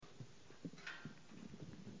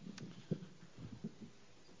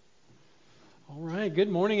Good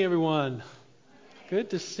morning, everyone.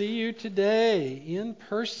 Good to see you today in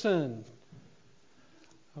person.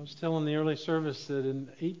 I was telling the early service that in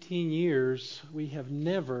 18 years, we have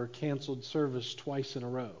never canceled service twice in a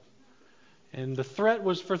row. And the threat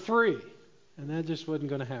was for 3, and that just wasn't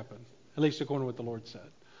going to happen, at least according to what the Lord said.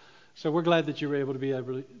 So we're glad that you were able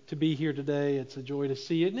to be here today. It's a joy to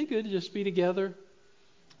see you. Isn't it good to just be together?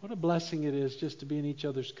 What a blessing it is just to be in each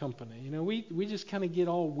other's company. You know, we just kind of get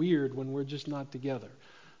all weird when we're just not together.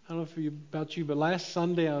 I don't know about you, but last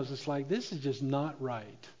Sunday I was just like, this is just not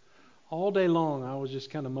right. All day long I was just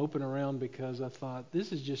kind of moping around because I thought,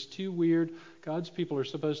 this is just too weird. God's people are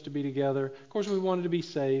supposed to be together. Of course, we wanted to be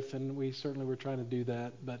safe, and we certainly were trying to do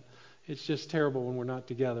that, but it's just terrible when we're not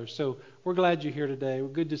together. So we're glad you're here today. We're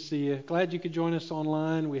good to see you. Glad you could join us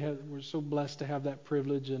online. We're so blessed to have that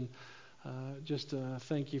privilege, and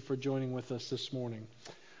thank you for joining with us this morning.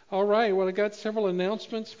 All right, well, I got several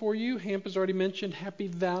announcements for you. Hamp has already mentioned Happy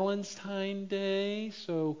Valentine's Day,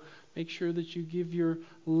 so make sure that you give your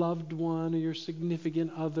loved one or your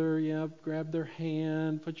significant other, grab their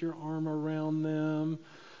hand, put your arm around them,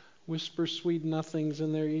 whisper sweet nothings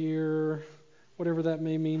in their ear, whatever that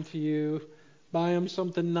may mean to you. Buy them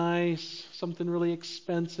something nice, something really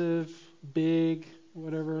expensive, big,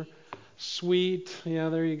 whatever. Sweet,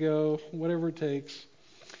 there you go, whatever it takes.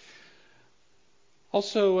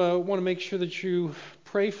 Also, want to make sure that you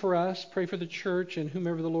pray for us, pray for the church, and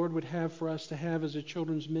whomever the Lord would have for us to have as a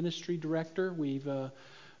children's ministry director. We've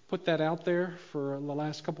put that out there for the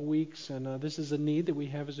last couple weeks, and this is a need that we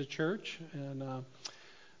have as a church, and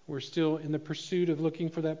we're still in the pursuit of looking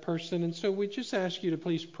for that person. And so we just ask you to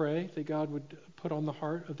please pray that God would put on the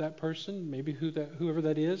heart of that person, maybe whoever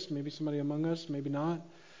that is, maybe somebody among us, maybe not.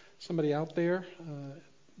 Somebody out there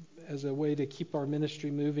as a way to keep our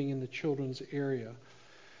ministry moving in the children's area.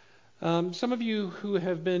 Some of you who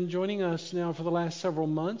have been joining us now for the last several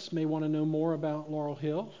months may want to know more about Laurel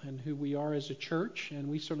Hill and who we are as a church, and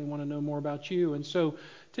we certainly want to know more about you. And so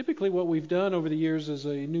typically what we've done over the years is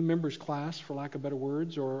a new members class, for lack of better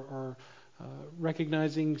words, or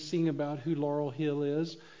seeing about who Laurel Hill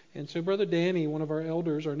is. And so Brother Danny, one of our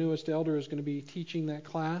elders, our newest elder, is going to be teaching that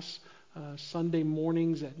class Sunday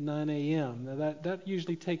mornings at 9 a.m. Now that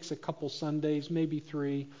usually takes a couple Sundays, maybe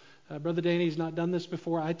 3. Brother Danny's not done this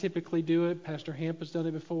before. I typically do it. Pastor Hamp has done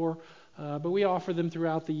it before. But we offer them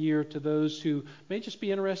throughout the year to those who may just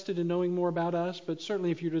be interested in knowing more about us, but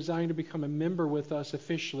certainly if you're desiring to become a member with us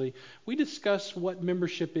officially, we discuss what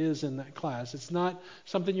membership is in that class. It's not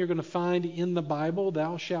something you're going to find in the Bible,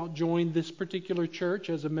 thou shalt join this particular church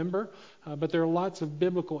as a member, but there are lots of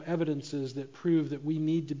biblical evidences that prove that we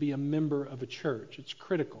need to be a member of a church. It's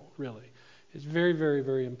critical, really. It's very, very,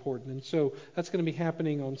 very important. And so that's going to be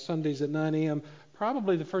happening on Sundays at 9 a.m.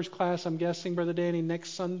 Probably the first class, I'm guessing, Brother Danny,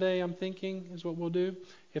 next Sunday, I'm thinking, is what we'll do.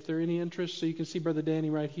 If there are any interest, so you can see Brother Danny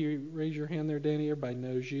right here. Raise your hand there, Danny. Everybody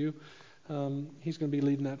knows you. He's going to be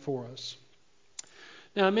leading that for us.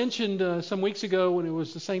 Now, I mentioned some weeks ago when it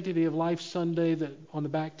was the Sanctity of Life Sunday that on the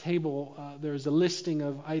back table there's a listing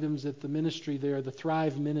of items that the ministry there, the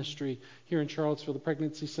Thrive Ministry here in Charlottesville, the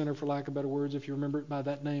Pregnancy Center, for lack of better words, if you remember it by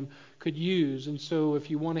that name, could use. And so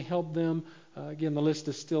if you want to help them, again, the list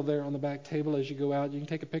is still there on the back table as you go out. You can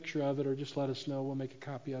take a picture of it or just let us know. We'll make a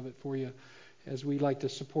copy of it for you, as we like to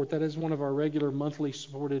support that as one of our regular monthly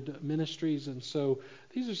supported ministries. And so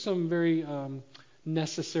these are some very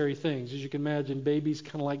necessary things. As you can imagine, babies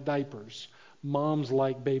kind of like diapers. Moms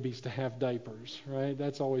like babies to have diapers, right?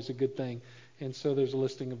 That's always a good thing. And so there's a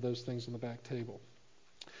listing of those things on the back table.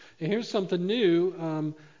 And here's something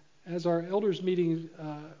new. As our elders meeting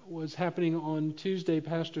was happening on Tuesday,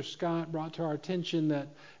 Pastor Scott brought to our attention that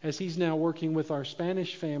as he's now working with our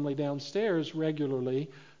Spanish family downstairs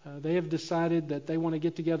regularly, they have decided that they want to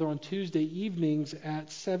get together on Tuesday evenings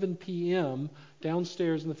at 7 p.m.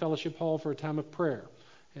 downstairs in the fellowship hall for a time of prayer.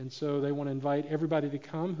 And so they want to invite everybody to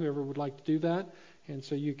come, whoever would like to do that. And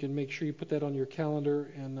so you can make sure you put that on your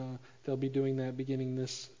calendar, and they'll be doing that beginning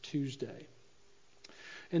this Tuesday.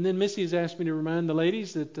 And then Missy has asked me to remind the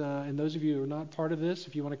ladies that, and those of you who are not part of this,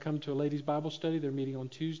 if you want to come to a ladies' Bible study, they're meeting on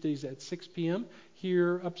Tuesdays at 6 p.m.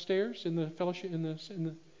 here upstairs in the fellowship,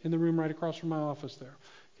 in the room right across from my office there.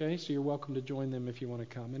 Okay, so you're welcome to join them if you want to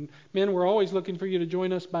come. And men, we're always looking for you to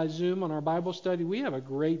join us by Zoom on our Bible study. We have a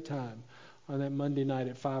great time on that Monday night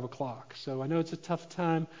at 5 o'clock. So I know it's a tough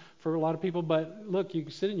time for a lot of people, but look, you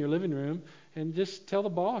can sit in your living room and just tell the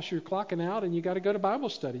boss you're clocking out and you got to go to Bible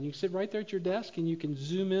study. And you can sit right there at your desk and you can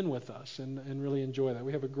Zoom in with us and really enjoy that.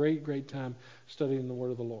 We have a great, great time studying the Word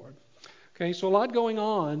of the Lord. Okay, so a lot going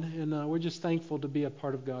on, and we're just thankful to be a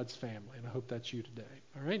part of God's family, and I hope that's you today.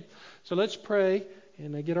 All right, so let's pray,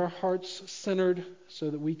 and get our hearts centered so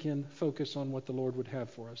that we can focus on what the Lord would have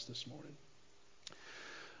for us this morning.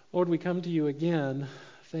 Lord, we come to you again,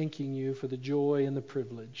 thanking you for the joy and the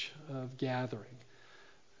privilege of gathering.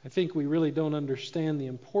 I think we really don't understand the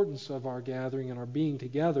importance of our gathering and our being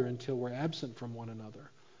together until we're absent from one another.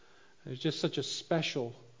 There's just such a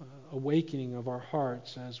special awakening of our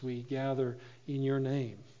hearts as we gather in your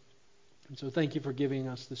name. And so thank you for giving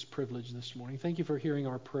us this privilege this morning. Thank you for hearing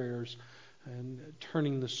our prayers and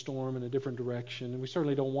turning the storm in a different direction. And we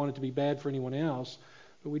certainly don't want it to be bad for anyone else,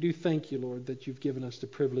 but we do thank you, Lord, that you've given us the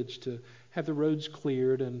privilege to have the roads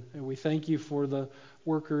cleared. And we thank you for the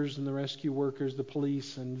workers and the rescue workers, the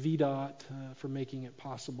police and VDOT for making it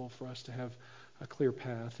possible for us to have a clear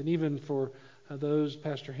path. And even for those,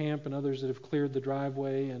 Pastor Hamp and others that have cleared the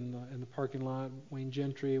driveway and the parking lot, Wayne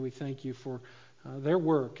Gentry, we thank you for their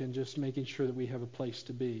work and just making sure that we have a place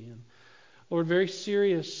to be. And Lord, very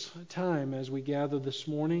serious time as we gather this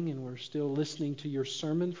morning, and we're still listening to your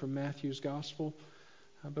sermon from Matthew's Gospel.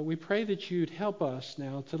 But we pray that you'd help us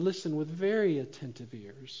now to listen with very attentive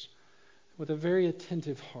ears, with a very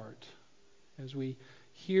attentive heart, as we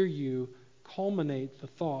hear you culminate the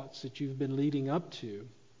thoughts that you've been leading up to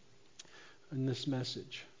in this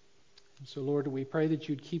message. And so, Lord, we pray that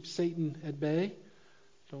you'd keep Satan at bay.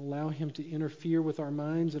 Don't allow him to interfere with our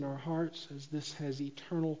minds and our hearts, as this has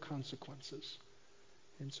eternal consequences.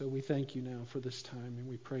 And so we thank you now for this time, and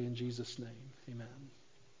we pray in Jesus' name. Amen.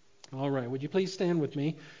 All right, would you please stand with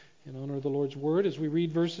me in honor of the Lord's Word as we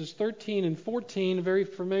read verses 13 and 14, a very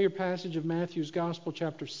familiar passage of Matthew's Gospel,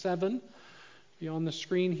 chapter 7. Be on the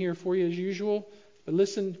screen here for you as usual. But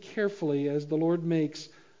listen carefully as the Lord makes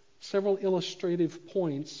several illustrative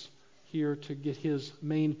points here to get his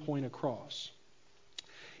main point across.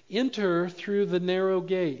 Enter through the narrow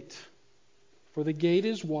gate, for the gate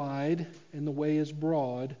is wide and the way is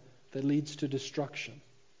broad that leads to destruction.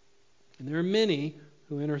 And there are many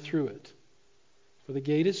who enter through it. For the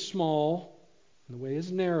gate is small and the way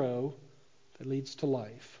is narrow that leads to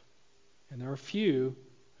life. And there are few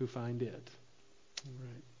who find it. All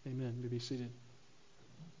right. Amen. You may be seated.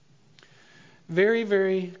 Very,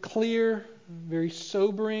 very clear, very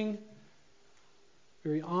sobering,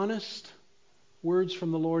 very honest words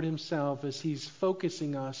from the Lord himself as he's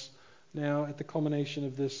focusing us now at the culmination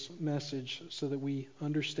of this message so that we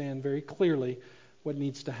understand very clearly what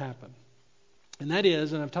needs to happen. And that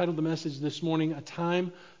is, and I've titled the message this morning, A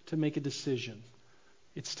Time to Make a Decision.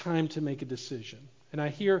 It's time to make a decision. And I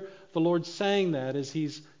hear the Lord saying that as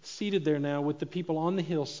he's seated there now with the people on the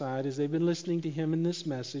hillside as they've been listening to him in this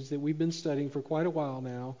message that we've been studying for quite a while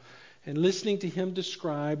now, and listening to him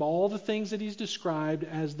describe all the things that he's described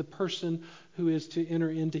as the person who is to enter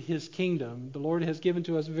into his kingdom. The Lord has given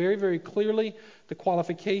to us very, very clearly the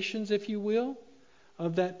qualifications, if you will,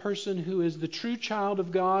 of that person who is the true child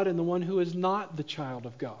of God and the one who is not the child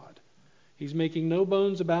of God. He's making no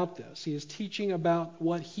bones about this. He is teaching about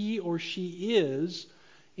what he or she is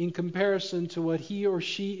in comparison to what he or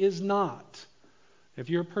she is not. If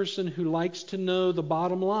you're a person who likes to know the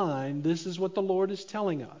bottom line, this is what the Lord is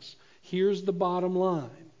telling us. Here's the bottom line.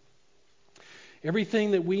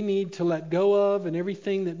 Everything that we need to let go of and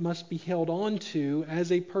everything that must be held on to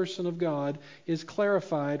as a person of God is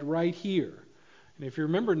clarified right here. And if you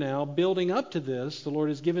remember now, building up to this, the Lord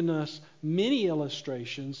has given us many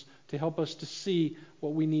illustrations to help us to see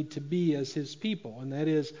what we need to be as his people. And that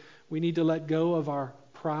is, we need to let go of our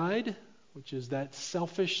pride, which is that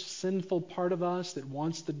selfish, sinful part of us that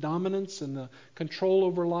wants the dominance and the control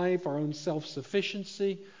over life, our own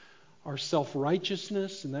self-sufficiency, our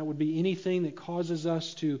self-righteousness, and that would be anything that causes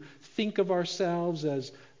us to think of ourselves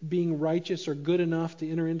as being righteous or good enough to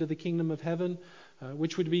enter into the kingdom of heaven,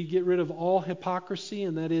 which would be get rid of all hypocrisy,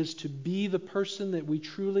 and that is to be the person that we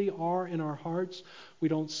truly are in our hearts. We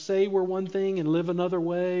don't say we're one thing and live another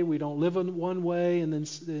way. We don't live in one way and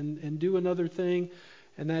then do another thing,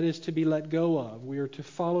 and that is to be let go of. We are to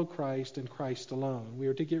follow Christ and Christ alone. We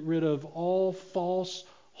are to get rid of all false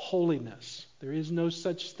holiness. There is no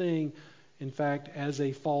such thing, in fact, as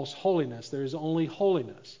a false holiness. There is only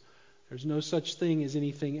holiness. There's no such thing as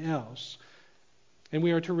anything else. And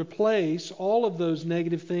we are to replace all of those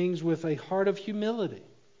negative things with a heart of humility.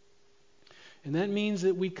 And that means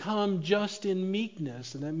that we come just in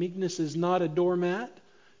meekness. And that meekness is not a doormat.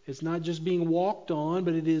 It's not just being walked on,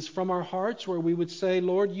 but it is from our hearts where we would say,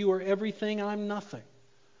 Lord, you are everything, I'm nothing.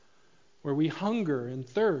 Where we hunger and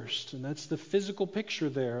thirst, and that's the physical picture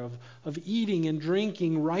there of eating and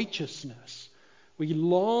drinking righteousness. We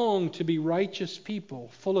long to be righteous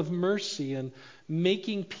people, full of mercy and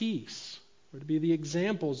making peace. We're to be the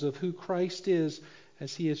examples of who Christ is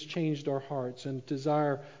as he has changed our hearts, and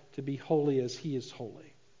desire to be holy as He is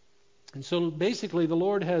holy. And so basically the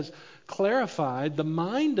Lord has clarified the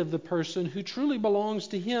mind of the person who truly belongs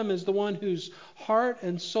to Him as the one whose heart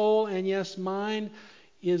and soul and yes, mind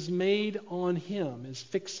is made on Him, is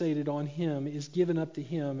fixated on Him, is given up to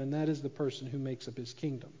Him, and that is the person who makes up His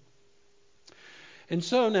kingdom. And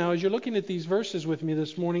so now, as you're looking at these verses with me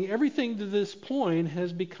this morning, everything to this point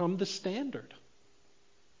has become the standard.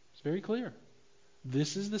 It's very clear.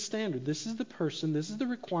 This is the standard. This is the person. This is the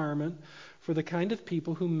requirement for the kind of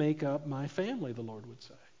people who make up my family, the Lord would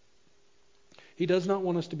say. He does not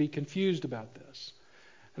want us to be confused about this.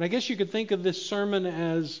 And I guess you could think of this sermon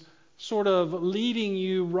as sort of leading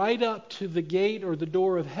you right up to the gate or the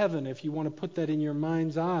door of heaven, if you want to put that in your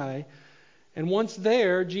mind's eye. And once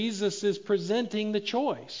there, Jesus is presenting the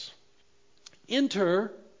choice.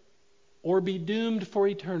 Enter or be doomed for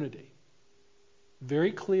eternity.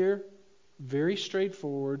 Very clear, very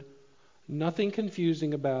straightforward, nothing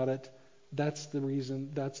confusing about it. That's the reason,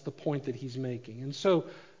 that's the point that He's making. And so,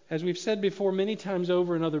 as we've said before many times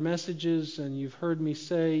over in other messages, and you've heard me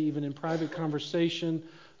say even in private conversation,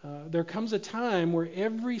 there comes a time where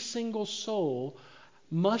every single soul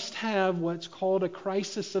must have what's called a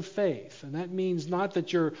crisis of faith. And that means not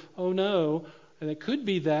that you're, oh no, and it could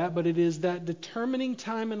be that, but it is that determining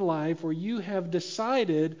time in life where you have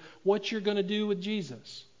decided what you're going to do with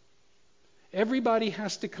Jesus. Everybody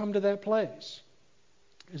has to come to that place.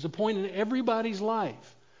 There's a point in everybody's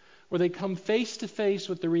life where they come face to face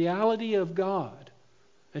with the reality of God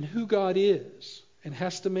and who God is and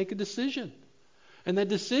has to make a decision. And that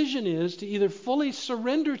decision is to either fully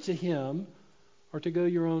surrender to Him or to go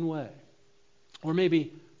your own way. Or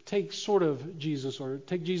maybe take sort of Jesus, or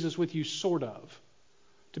take Jesus with you sort of,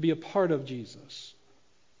 to be a part of Jesus.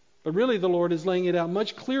 But really the Lord is laying it out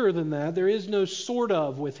much clearer than that. There is no sort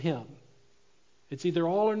of with Him. It's either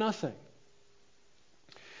all or nothing.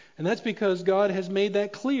 And that's because God has made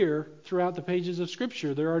that clear throughout the pages of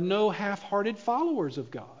Scripture. There are no half-hearted followers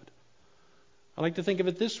of God. I like to think of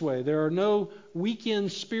it this way. There are no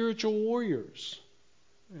weekend spiritual warriors.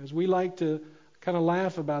 As we like to kind of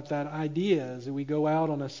laugh about that idea, as we go out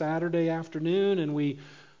on a Saturday afternoon and we,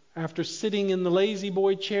 after sitting in the lazy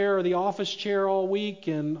boy chair or the office chair all week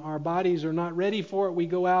and our bodies are not ready for it, we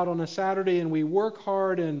go out on a Saturday and we work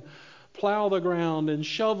hard and plow the ground and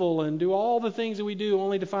shovel and do all the things that we do,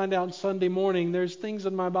 only to find out Sunday morning there's things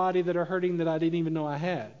in my body that are hurting that I didn't even know I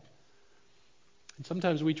had. And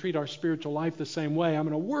sometimes we treat our spiritual life the same way. I'm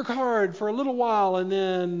going to work hard for a little while and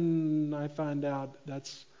then I find out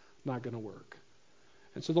that's not going to work.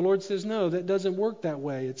 And so the Lord says, no, that doesn't work that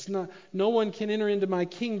way. It's not. No one can enter into my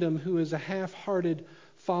kingdom who is a half-hearted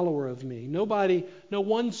follower of me. Nobody, no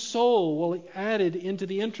one soul will be added into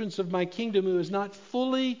the entrance of my kingdom who has not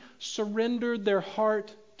fully surrendered their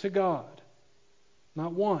heart to God.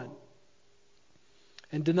 Not one.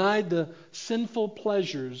 And denied the sinful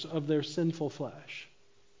pleasures of their sinful flesh.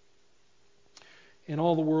 And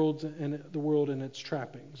all the world and its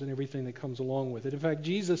trappings and everything that comes along with it. In fact,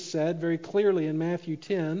 Jesus said very clearly in Matthew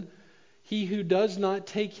 10, "He who does not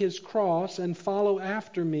take his cross and follow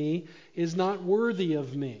after me is not worthy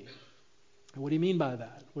of me." And what do you mean by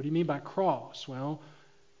that? What do you mean by cross? Well,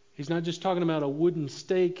 He's not just talking about a wooden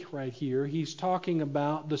stake right here. He's talking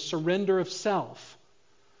about the surrender of self.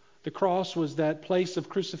 The cross was that place of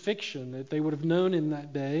crucifixion that they would have known in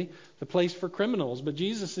that day, the place for criminals. But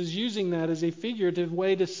Jesus is using that as a figurative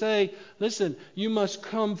way to say, listen, you must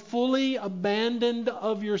come fully abandoned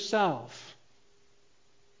of yourself.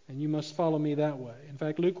 And you must follow me that way. In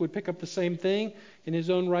fact, Luke would pick up the same thing in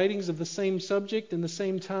his own writings of the same subject and the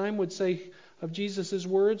same time would say of Jesus'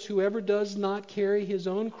 words, "Whoever does not carry his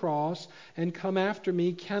own cross and come after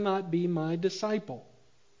me cannot be my disciple."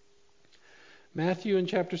 Matthew in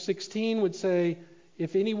chapter 16 would say,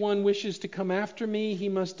 "If anyone wishes to come after me, he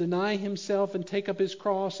must deny himself and take up his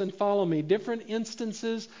cross and follow me." Different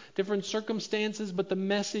instances, different circumstances, but the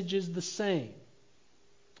message is the same.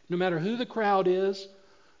 No matter who the crowd is,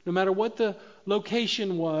 no matter what the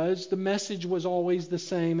location was, the message was always the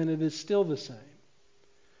same, and it is still the same.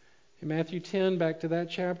 In Matthew 10, back to that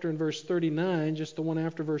chapter in verse 39, just the one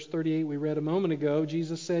after verse 38 we read a moment ago,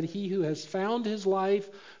 Jesus said, "He who has found his life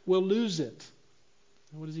will lose it."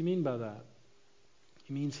 What does he mean by that?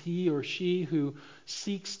 He means he or she who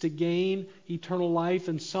seeks to gain eternal life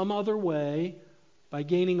in some other way by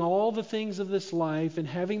gaining all the things of this life and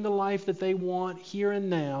having the life that they want here and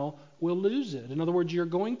now will lose it. In other words, you're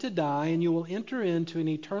going to die and you will enter into an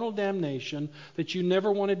eternal damnation that you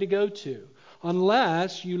never wanted to go to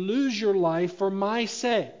unless you lose your life for my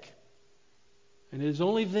sake. And it is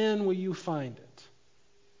only then will you find it.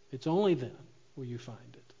 It's only then will you find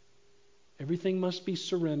it. Everything must be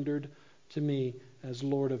surrendered to me as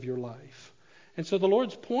Lord of your life. And so the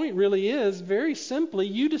Lord's point really is, very simply,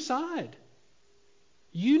 you decide.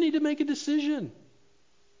 You need to make a decision.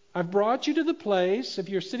 I've brought you to the place, if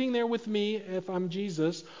you're sitting there with me, if I'm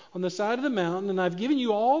Jesus, on the side of the mountain, and I've given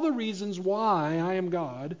you all the reasons why I am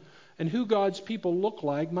God and who God's people look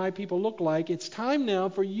like, my people look like, it's time now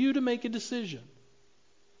for you to make a decision.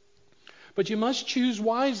 But you must choose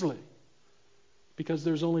wisely, because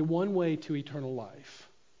there's only one way to eternal life.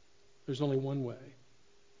 There's only one way.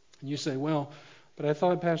 And you say, well, but I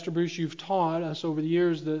thought, Pastor Bruce, you've taught us over the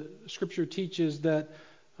years that Scripture teaches that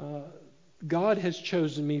God has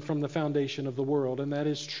chosen me from the foundation of the world. And that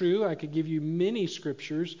is true. I could give you many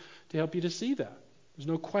Scriptures to help you to see that. There's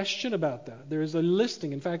no question about that. There is a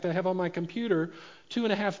listing. In fact, I have on my computer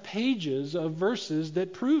 2.5 pages of verses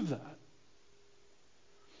that prove that.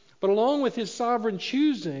 But along with His sovereign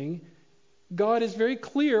choosing, God is very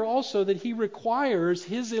clear also that He requires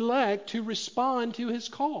His elect to respond to His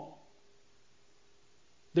call.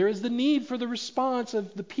 There is the need for the response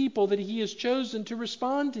of the people that He has chosen to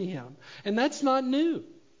respond to Him. And that's not new.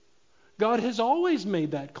 God has always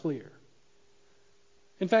made that clear.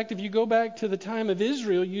 In fact, if you go back to the time of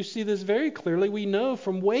Israel, you see this very clearly. We know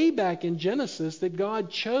from way back in Genesis that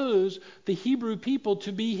God chose the Hebrew people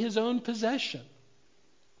to be His own possession.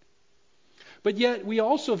 But yet we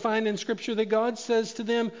also find in Scripture that God says to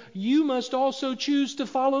them, you must also choose to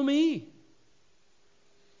follow me.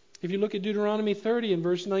 If you look at Deuteronomy 30 and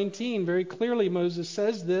verse 19, very clearly Moses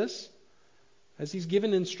says this as he's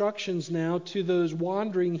given instructions now to those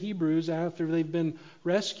wandering Hebrews after they've been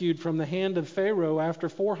rescued from the hand of Pharaoh after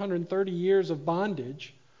 430 years of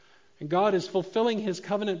bondage. And God is fulfilling His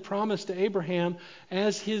covenant promise to Abraham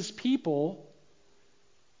as His people.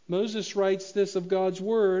 Moses writes this of God's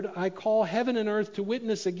word, I call heaven and earth to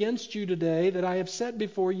witness against you today that I have set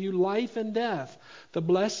before you life and death, the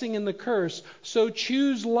blessing and the curse. So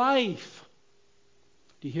choose life.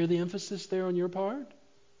 Do you hear the emphasis there on your part,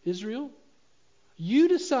 Israel? You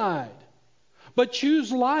decide. But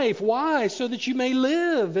choose life. Why? So that you may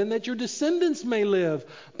live and that your descendants may live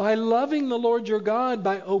by loving the Lord your God,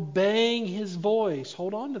 by obeying His voice.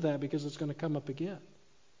 Hold on to that because it's going to come up again.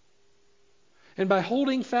 And by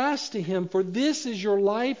holding fast to Him, for this is your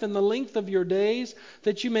life and the length of your days,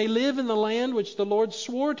 that you may live in the land which the Lord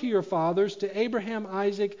swore to your fathers, to Abraham,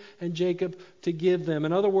 Isaac, and Jacob, to give them.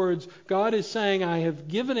 In other words, God is saying, I have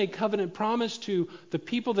given a covenant promise to the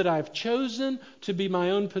people that I've chosen to be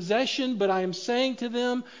my own possession, but I am saying to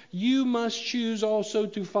them, you must choose also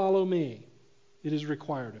to follow me. It is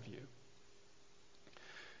required of you.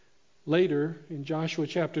 Later, in Joshua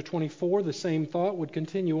chapter 24, the same thought would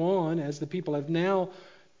continue on as the people have now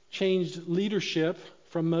changed leadership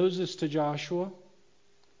from Moses to Joshua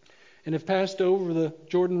and have passed over the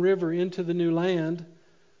Jordan River into the new land.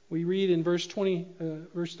 We read in verse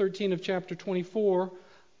 13 of chapter 24,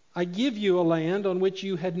 I give you a land on which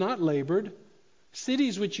you had not labored,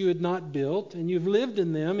 cities which you had not built, and you've lived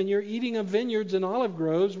in them, and you're eating of vineyards and olive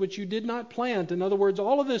groves which you did not plant. In other words,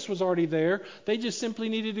 all of this was already there. They just simply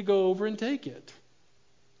needed to go over and take it.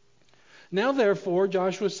 Now, therefore,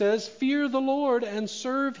 Joshua says, fear the Lord and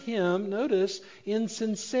serve Him, notice, in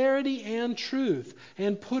sincerity and truth,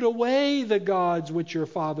 and put away the gods which your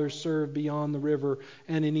fathers served beyond the river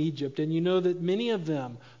and in Egypt. And you know that many of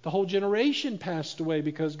them, the whole generation passed away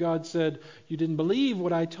because God said, you didn't believe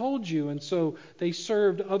what I told you. And so they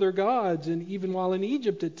served other gods, and even while in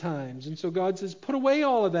Egypt at times. And so God says, put away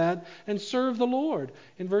all of that and serve the Lord.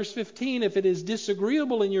 In verse 15, if it is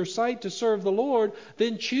disagreeable in your sight to serve the Lord,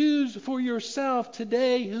 then choose for yourself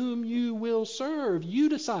today whom you will serve. You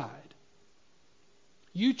decide.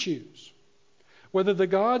 You choose. Whether the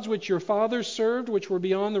gods which your fathers served, which were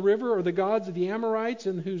beyond the river, or the gods of the Amorites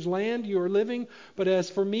in whose land you are living. But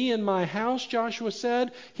as for me and my house, Joshua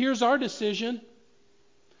said, here's our decision.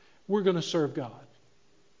 We're going to serve God.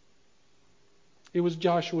 It was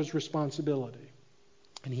Joshua's responsibility,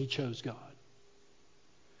 and he chose God.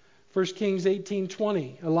 1 Kings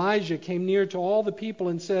 18:20, Elijah came near to all the people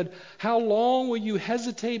and said, how long will you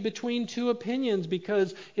hesitate between two opinions?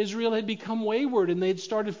 Because Israel had become wayward and they'd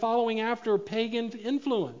started following after pagan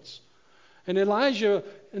influence. And Elijah,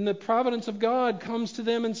 in the providence of God, comes to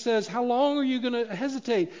them and says, how long are you going to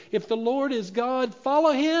hesitate? If the Lord is God,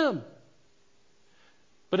 follow Him.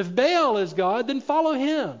 But if Baal is God, then follow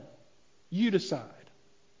him. You decide.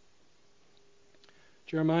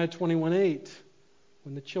 Jeremiah 21:8.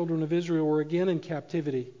 When the children of Israel were again in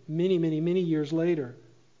captivity, many years later,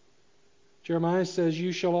 Jeremiah says,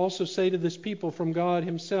 you shall also say to this people from God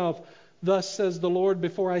Himself, thus says the Lord,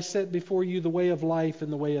 before I set before you the way of life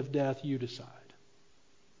and the way of death, you decide.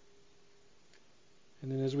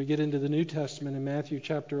 And then as we get into the New Testament in Matthew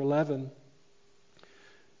chapter 11,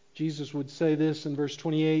 Jesus would say this in verse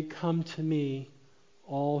 28, "Come to me,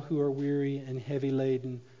 all who are weary and heavy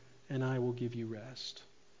laden, and I will give you rest.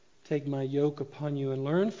 Take my yoke upon you and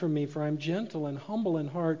learn from me, for I am gentle and humble in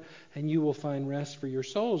heart, and you will find rest for your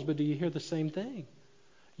souls." But do you hear the same thing?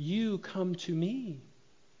 You come to me.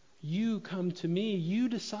 You come to me. You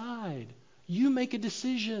decide. You make a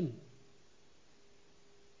decision.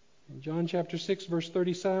 In John chapter 6, verse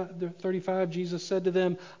 35, Jesus said to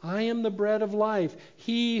them, "I am the bread of life.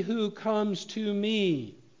 He who comes to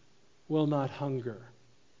me will not hunger."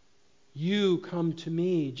 You come to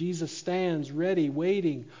me. Jesus stands ready,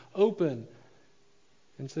 waiting, open,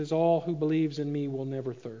 and says, "All who believes in me will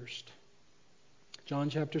never thirst." John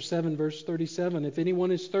chapter 7, verse 37, "If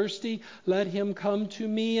anyone is thirsty, let him come to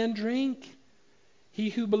me and drink. He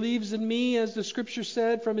who believes in me, as the Scripture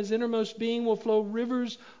said, from his innermost being will flow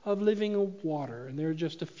rivers of living water." And there are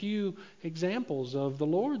just a few examples of the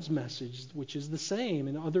Lord's message, which is the same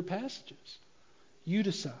in other passages. You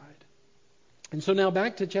decide. And so now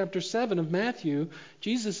back to chapter 7 of Matthew,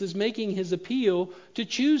 Jesus is making his appeal to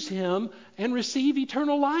choose him and receive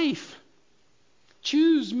eternal life.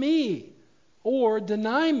 Choose me or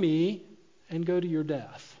deny me and go to your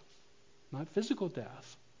death. Not physical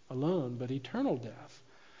death alone, but eternal death.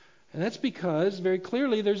 And that's because, very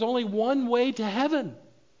clearly, there's only one way to heaven.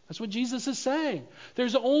 That's what Jesus is saying.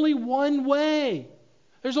 There's only one way.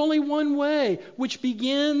 There's only one way, which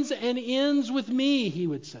begins and ends with me, he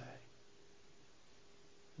would say.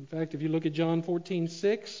 In fact, if you look at John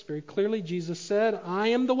 14:6, very clearly Jesus said, "I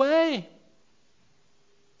am the way."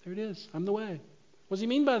 There it is. I'm the way. What does he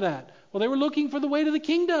mean by that? Well, they were looking for the way to the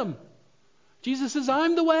kingdom. Jesus says,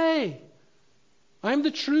 "I'm the way. I'm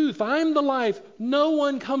the truth. I'm the life. No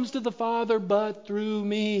one comes to the Father but through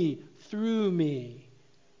me." Through me.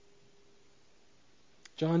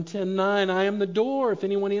 John 10:9, "I am the door. If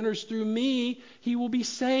anyone enters through me, he will be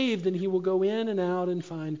saved, and he will go in and out and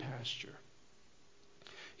find pasture."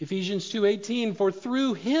 Ephesians 2:18, "For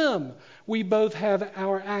through him we both have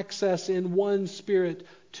our access in one Spirit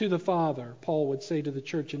to the Father," Paul would say to the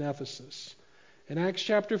church in Ephesus. In Acts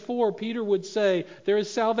chapter 4, Peter would say, "There is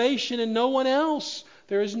salvation in no one else.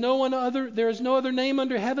 There is no other name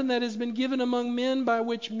under heaven that has been given among men by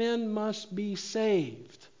which men must be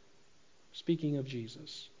saved." Speaking of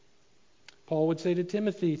Jesus. Paul would say to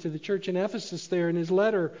Timothy, to the church in Ephesus there in his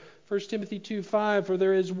letter, 1 Timothy 2:5, "For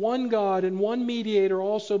there is one God and one mediator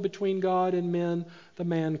also between God and men, the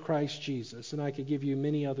man Christ Jesus." And I could give you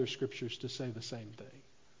many other scriptures to say the same thing.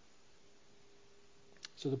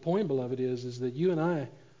 So the point, beloved, is that you and I,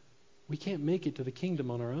 we can't make it to the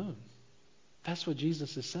kingdom on our own. That's what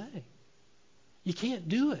Jesus is saying. You can't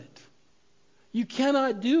do it. You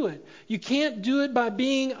cannot do it. You can't do it by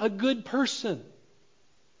being a good person.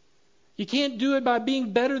 You can't do it by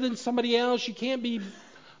being better than somebody else. You can't be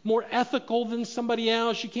more ethical than somebody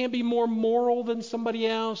else. You can't be more moral than somebody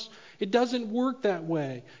else. It doesn't work that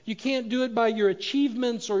way. You can't do it by your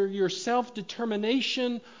achievements or your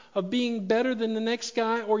self-determination of being better than the next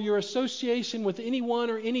guy or your association with anyone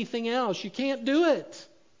or anything else. You can't do it.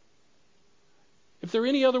 If there were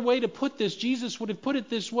any other way to put this, Jesus would have put it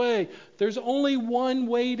this way: there's only one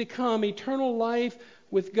way to come. Eternal life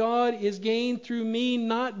with God is gained through me,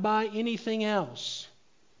 not by anything else.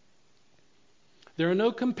 There are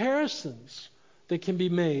no comparisons that can be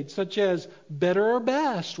made, such as better or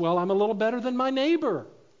best. Well, I'm a little better than my neighbor.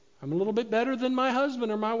 I'm a little bit better than my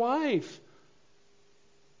husband or my wife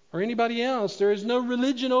or anybody else. There is no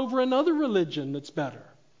religion over another religion that's better.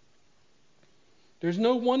 There's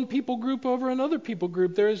no one people group over another people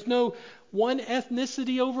group. There is no one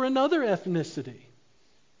ethnicity over another ethnicity.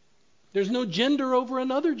 There's no gender over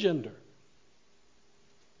another gender.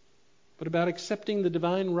 But about accepting the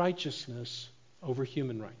divine righteousness over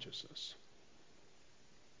human righteousness.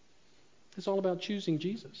 It's all about choosing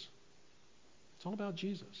Jesus. It's all about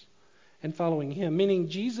Jesus and following him, meaning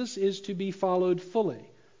Jesus is to be followed fully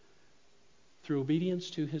through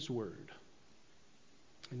obedience to his word.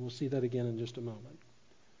 And we'll see that again in just a moment.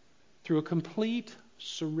 Through a complete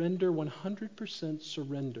surrender, 100%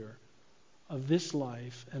 surrender of this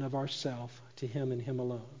life and of ourself to him and him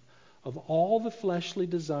alone. Of all the fleshly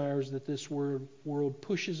desires that this world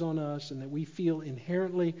pushes on us and that we feel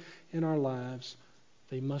inherently in our lives,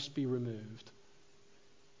 they must be removed.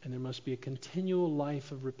 And there must be a continual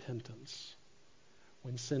life of repentance.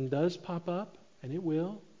 When sin does pop up, and it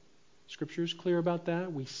will, Scripture is clear about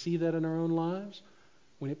that. We see that in our own lives.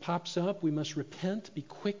 When it pops up, we must repent, be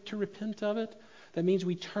quick to repent of it. That means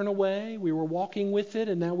we turn away. We were walking with it,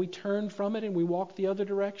 and now we turn from it and we walk the other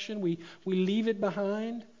direction. We leave it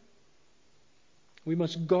behind. We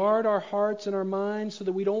must guard our hearts and our minds so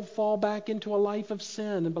that we don't fall back into a life of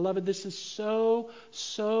sin. And beloved, this is so,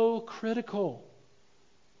 so critical.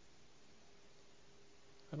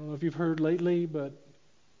 I don't know if you've heard lately, but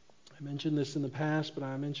I mentioned this in the past, but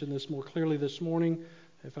I mentioned this more clearly this morning.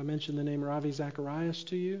 If I mention the name Ravi Zacharias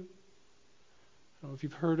to you, I don't know if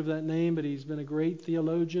you've heard of that name, but he's been a great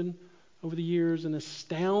theologian over the years, an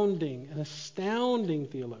astounding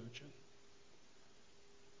theologian.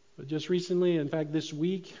 But just recently, in fact this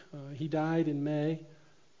week, he died in May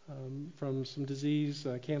from some disease,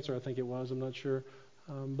 cancer I think it was, I'm not sure.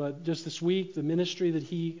 But just this week, the ministry that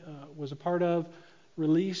he was a part of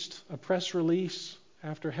released a press release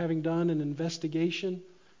after having done an investigation.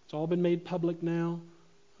 It's all been made public now,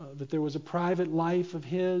 that there was a private life of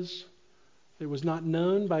his that was not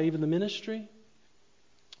known by even the ministry,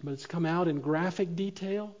 but it's come out in graphic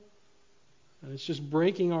detail, and it's just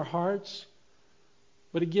breaking our hearts.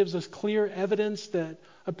 But it gives us clear evidence that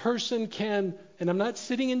a person can, and I'm not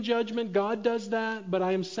sitting in judgment, God does that, but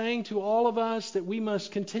I am saying to all of us that we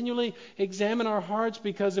must continually examine our hearts,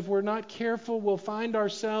 because if we're not careful, we'll find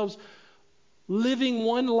ourselves living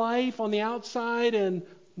one life on the outside and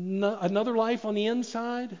another life on the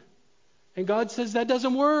inside. And God says that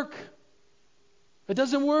doesn't work. It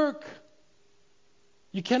doesn't work.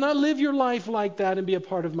 You cannot live your life like that and be a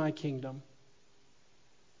part of my kingdom.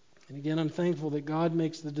 And again, I'm thankful that God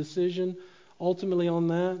makes the decision ultimately on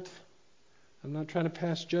that. I'm not trying to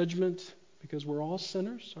pass judgment, because we're all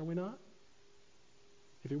sinners, are we not?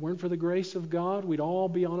 If it weren't for the grace of God, we'd all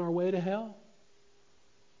be on our way to hell.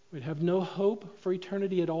 We'd have no hope for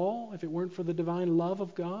eternity at all if it weren't for the divine love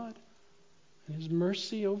of God and His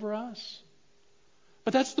mercy over us.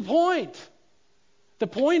 But that's the point. The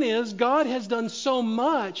point is, God has done so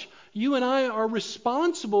much. You and I are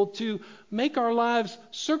responsible to make our lives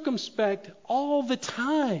circumspect all the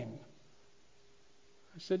time.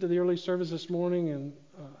 I said to the early service this morning, and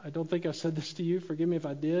I don't think I said this to you, forgive me if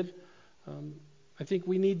I did. I think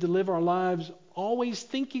we need to live our lives always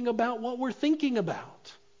thinking about what we're thinking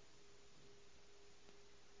about.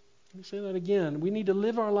 Let me say that again. We need to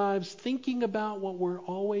live our lives thinking about what we're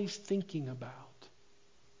always thinking about.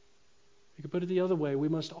 You could put it the other way. We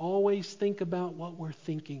must always think about what we're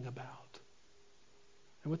thinking about.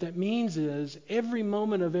 And what that means is every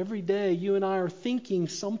moment of every day, you and I are thinking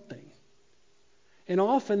something. And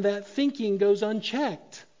often that thinking goes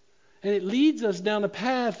unchecked. And it leads us down a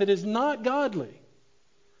path that is not godly.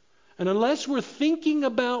 And unless we're thinking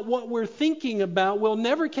about what we're thinking about, we'll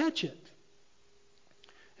never catch it.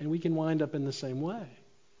 And we can wind up in the same way.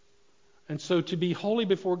 And so to be holy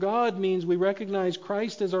before God means we recognize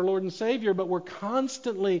Christ as our Lord and Savior, but we're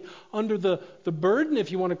constantly under the burden,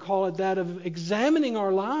 if you want to call it that, of examining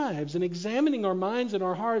our lives and examining our minds and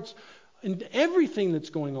our hearts and everything that's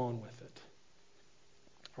going on with it.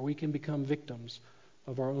 Or we can become victims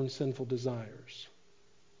of our own sinful desires.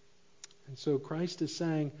 And so Christ is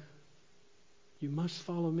saying, you must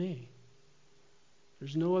follow me.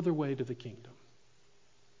 There's no other way to the kingdom.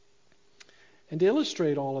 And to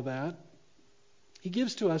illustrate all of that, He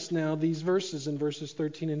gives to us now these verses in verses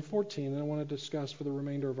 13 and 14, and I want to discuss for the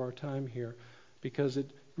remainder of our time here, because it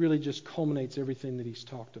really just culminates everything that He's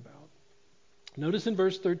talked about. Notice in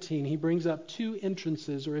verse 13, He brings up two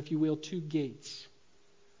entrances, or if you will, two gates.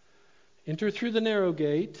 Enter through the narrow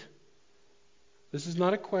gate. This is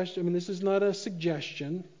not a question, this is not a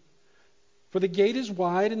suggestion. For the gate is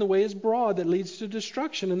wide and the way is broad that leads to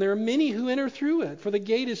destruction, and there are many who enter through it. For the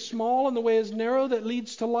gate is small and the way is narrow that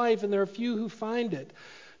leads to life, and there are few who find it.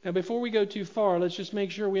 Now, before we go too far, let's just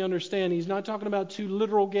make sure we understand He's not talking about two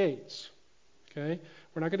literal gates. Okay?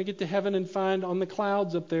 We're not going to get to heaven and find on the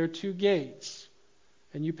clouds up there two gates.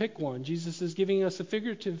 And you pick one. Jesus is giving us a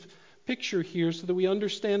figurative picture here so that we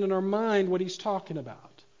understand in our mind what He's talking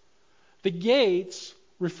about. The gates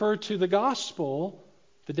refer to the gospel,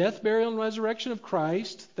 the death, burial, and resurrection of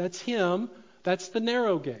Christ. That's Him. That's the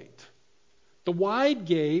narrow gate. The wide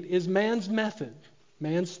gate is man's method,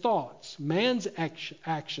 man's thoughts, man's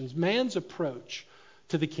actions, man's approach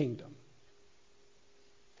to the kingdom.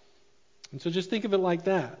 And so just think of it like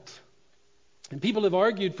that. And people have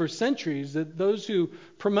argued for centuries that those who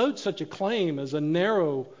promote such a claim as a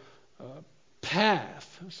narrow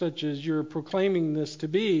path, such as you're proclaiming this to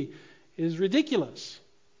be, is ridiculous.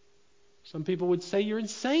 Some people would say you're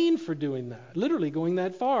insane for doing that, literally going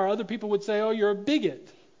that far. Other people would say, oh, you're a bigot.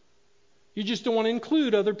 You just don't want to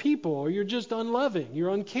include other people, or you're just unloving, you're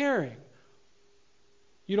uncaring.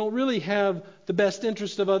 You don't really have the best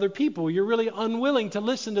interest of other people. You're really unwilling to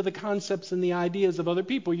listen to the concepts and the ideas of other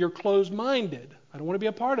people. You're closed-minded. I don't want to be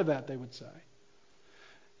a part of that, they would say.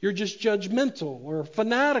 You're just judgmental or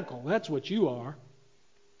fanatical. That's what you are.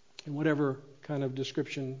 and whatever kind of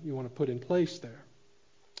description you want to put in place there.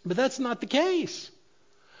 But that's not the case.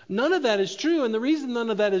 None of that is true, and the reason none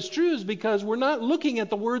of that is true is because we're not looking at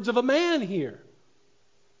the words of a man here.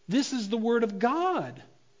 This is the Word of God.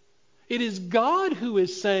 It is God who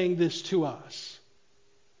is saying this to us.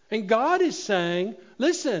 And God is saying,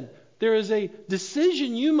 listen, there is a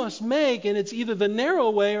decision you must make, and it's either the narrow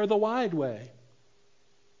way or the wide way.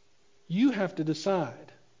 You have to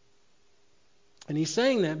decide. And He's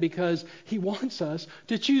saying that because He wants us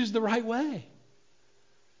to choose the right way.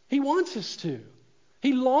 He wants us to.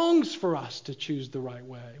 He longs for us to choose the right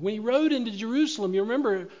way. When He rode into Jerusalem, you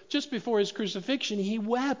remember just before His crucifixion, He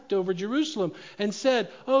wept over Jerusalem and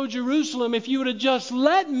said, "Oh, Jerusalem, if you would have just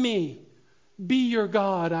let me be your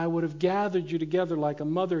God, I would have gathered you together like a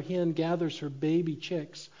mother hen gathers her baby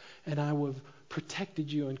chicks, and I would have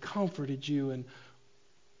protected you and comforted you and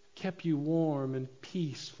kept you warm and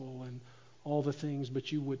peaceful and all the things,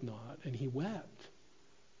 but you would not." And He wept.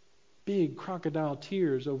 Big crocodile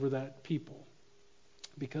tears over that people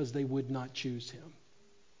because they would not choose Him.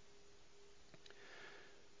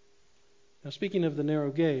 Now, speaking of the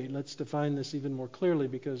narrow gate, let's define this even more clearly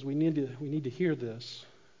because we need to hear this.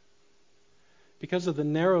 Because of the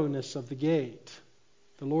narrowness of the gate,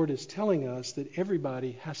 the Lord is telling us that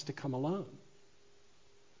everybody has to come alone.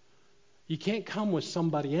 You can't come with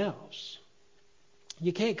somebody else.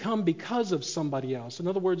 You can't come because of somebody else. In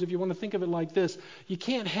other words, if you want to think of it like this, you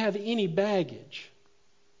can't have any baggage.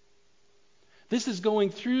 This is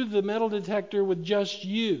going through the metal detector with just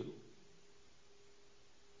you.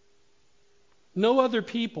 No other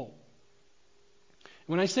people.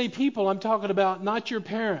 When I say people, I'm talking about not your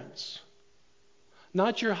parents,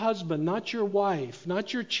 not your husband, not your wife,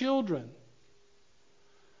 not your children,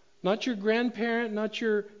 not your grandparent, not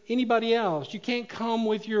your anybody else. You can't come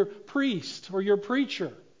with your priest or your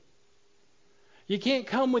preacher. You can't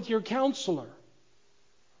come with your counselor.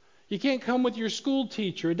 You can't come with your school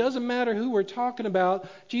teacher. It doesn't matter who we're talking about.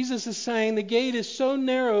 Jesus is saying the gate is so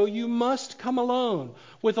narrow you must come alone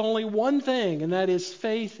with only one thing, and that is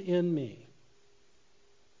faith in me.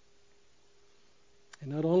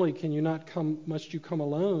 And not only must you come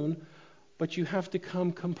alone, but you have to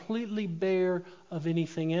come completely bare of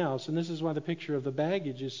anything else. And this is why the picture of the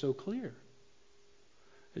baggage is so clear.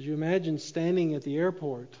 As you imagine standing at the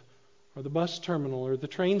airport or the bus terminal or the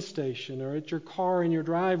train station or at your car in your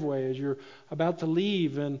driveway as you're about to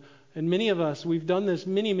leave, and many of us, we've done this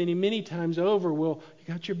many times over. Well,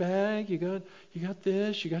 you got your bag, you got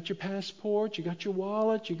this, you got your passport, you got your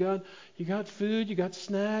wallet, you got food, you got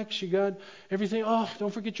snacks, you got everything. Oh,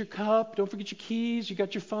 don't forget your cup, don't forget your keys, you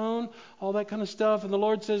got your phone, all that kind of stuff. And the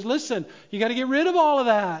Lord says, listen, you got to get rid of all of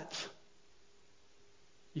that.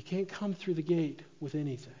 You can't come through the gate with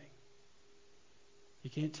anything. You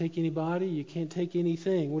can't take anybody, you can't take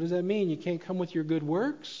anything. What does that mean? You can't come with your good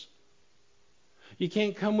works. You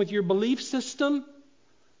can't come with your belief system.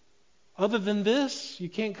 Other than this, you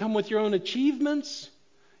can't come with your own achievements.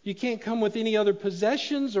 You can't come with any other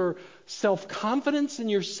possessions or self-confidence in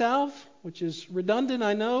yourself, which is redundant,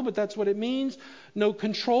 I know, but that's what it means. No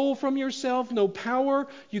control from yourself, no power.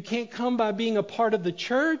 You can't come by being a part of the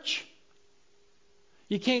church.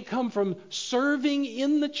 You can't come from serving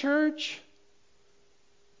in the church.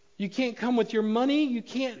 You can't come with your money. You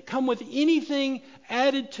can't come with anything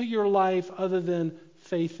added to your life other than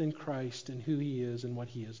faith in Christ and who He is and what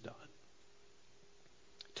He has done.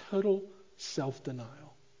 Total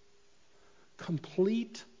self-denial.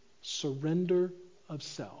 Complete surrender of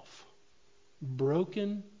self.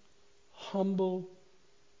 Broken, humble,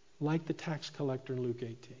 like the tax collector in Luke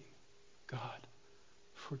 18. God,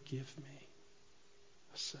 forgive me,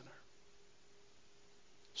 a sinner.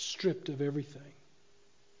 Stripped of everything.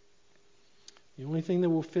 The only thing that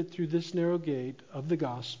will fit through this narrow gate of the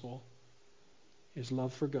gospel is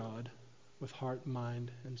love for God with heart, mind,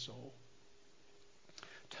 and soul.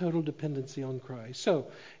 Total dependency on Christ. So,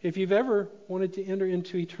 if you've ever wanted to enter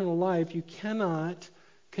into eternal life, you cannot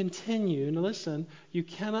continue, now listen, you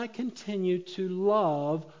cannot continue to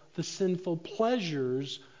love the sinful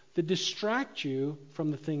pleasures that distract you from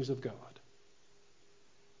the things of God.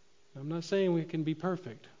 I'm not saying we can be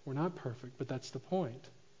perfect. We're not perfect, but that's the point.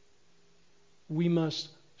 We must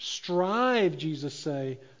strive, Jesus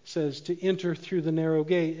says, to enter through the narrow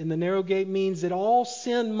gate. And the narrow gate means that all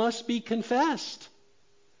sin must be confessed.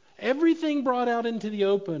 Everything brought out into the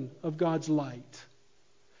open of God's light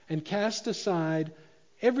and cast aside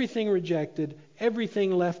everything rejected,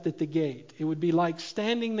 everything left at the gate. It would be like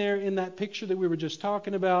standing there in that picture that we were just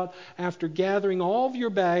talking about after gathering all of your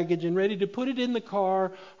baggage and ready to put it in the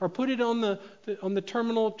car or put it on the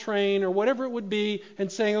terminal train or whatever it would be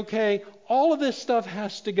and saying, okay, all of this stuff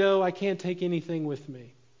has to go. I can't take anything with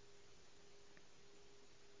me.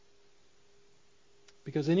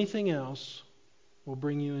 Because anything else will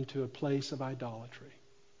bring you into a place of idolatry.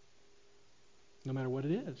 No matter what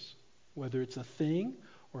it is. Whether it's a thing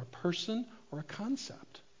or a person or a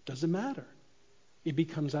concept. Doesn't matter. It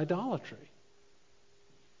becomes idolatry.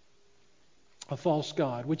 A false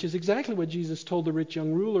god. Which is exactly what Jesus told the rich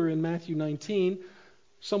young ruler in Matthew 19.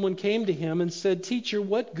 Someone came to him and said, "Teacher,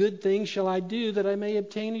 what good thing shall I do that I may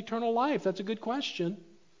obtain eternal life?" That's a good question.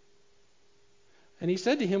 And he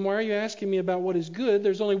said to him, "Why are you asking me about what is good?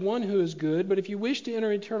 There's only one who is good. But if you wish to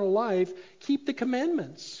enter eternal life, keep the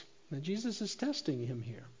commandments." Now Jesus is testing him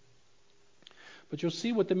here. But you'll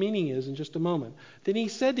see what the meaning is in just a moment. Then he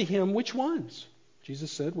said to him, "Which ones?"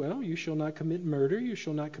 Jesus said, "Well, you shall not commit murder. You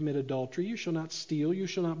shall not commit adultery. You shall not steal. You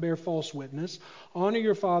shall not bear false witness. Honor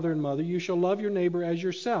your father and mother. You shall love your neighbor as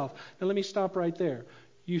yourself." Now let me stop right there.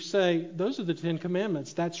 You say, those are the 10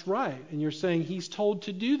 Commandments. That's right. And you're saying he's told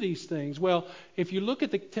to do these things. Well, if you look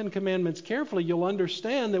at the 10 Commandments carefully, you'll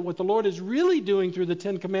understand that what the Lord is really doing through the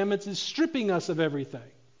 10 Commandments is stripping us of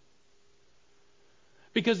everything.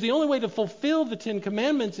 Because the only way to fulfill the 10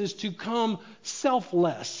 Commandments is to come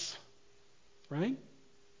selfless. Right?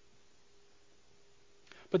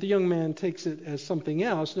 But the young man takes it as something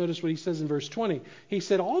else. Notice what he says in verse 20. He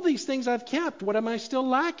said, "All these things I've kept. What am I still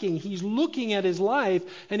lacking?" He's looking at his life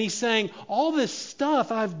and he's saying, all this stuff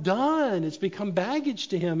I've done. It's become baggage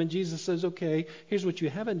to him. And Jesus says, "Okay, here's what you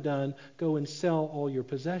haven't done. Go and sell all your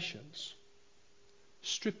possessions.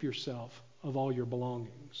 Strip yourself of all your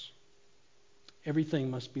belongings. Everything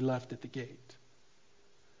must be left at the gate.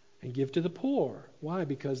 And give to the poor." Why?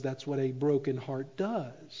 Because that's what a broken heart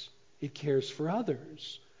does. It cares for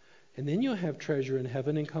others. "And then you'll have treasure in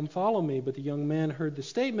heaven, and come follow me." But the young man heard the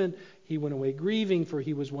statement. He went away grieving, for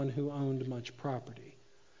he was one who owned much property.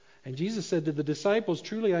 And Jesus said to the disciples,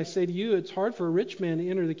 "Truly I say to you, it's hard for a rich man to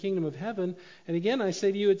enter the kingdom of heaven. And again I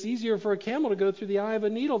say to you, it's easier for a camel to go through the eye of a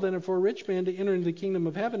needle than for a rich man to enter into the kingdom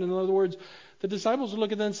of heaven." In other words, the disciples would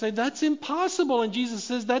look at that and say, "That's impossible." And Jesus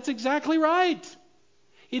says, "That's exactly right.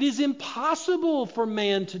 It is impossible for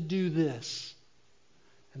man to do this."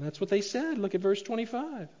 And that's what they said. Look at verse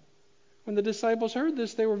 25. When the disciples heard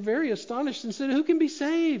this, they were very astonished and said, "Who can be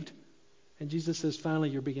saved?" And Jesus says,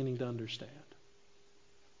 "Finally, you're beginning to understand.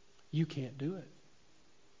 You can't do it.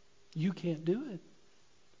 You can't do it.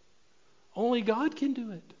 Only God can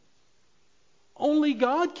do it. Only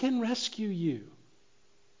God can rescue you.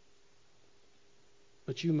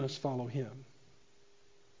 But you must follow Him."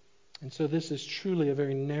 And so this is truly a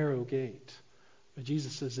very narrow gate. But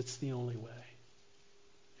Jesus says it's the only way.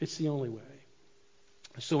 It's the only way.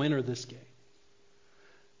 So enter this gate.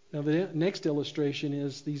 Now the next illustration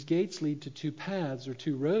is these gates lead to 2 paths or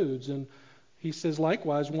 2 roads. And he says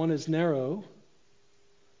likewise, one is narrow,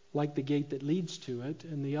 like the gate that leads to it,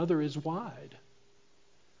 and the other is wide.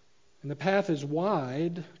 And the path is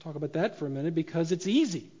wide, talk about that for a minute, because it's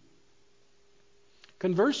easy.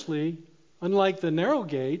 Conversely, unlike the narrow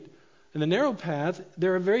gate and the narrow path,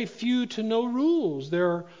 there are very few to no rules. There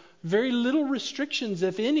are very little restrictions,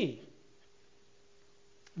 if any.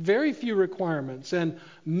 Very few requirements and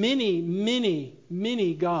many, many,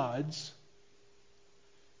 many gods.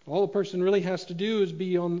 All a person really has to do is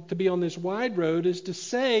to be on this wide road is to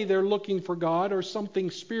say they're looking for God or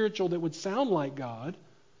something spiritual that would sound like God.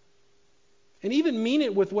 And even mean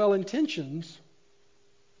it with well intentions.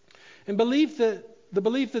 And the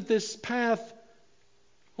belief that this path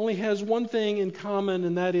only has one thing in common,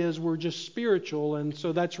 and that is we're just spiritual, and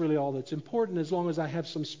so that's really all that's important. As long as I have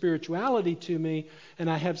some spirituality to me, and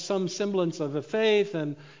I have some semblance of a faith,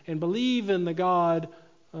 and believe in the God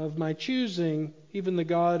of my choosing, even the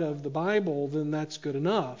God of the Bible, then that's good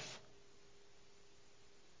enough.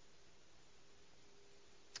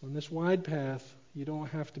 On this wide path, you don't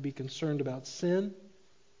have to be concerned about sin.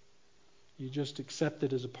 You just accept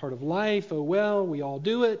it as a part of life. Oh well, we all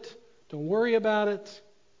do it. Don't worry about it.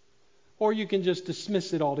 Or you can just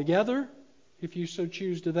dismiss it altogether, if you so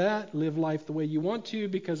choose to that. Live life the way you want to,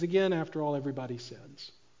 because again, after all, everybody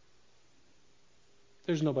sins.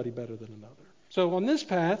 There's nobody better than another. So on this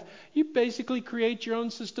path, you basically create your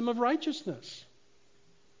own system of righteousness.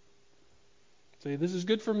 Say, this is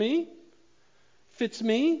good for me, fits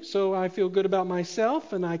me, so I feel good about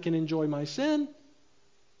myself and I can enjoy my sin.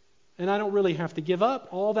 And I don't really have to give up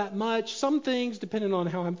all that much. Some things, depending on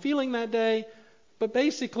how I'm feeling that day, But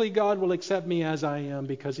basically, God will accept me as I am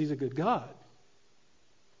because He's a good God.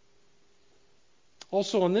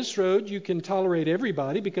 Also on this road, you can tolerate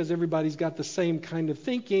everybody because everybody's got the same kind of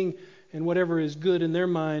thinking, and whatever is good in their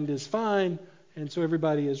mind is fine. And so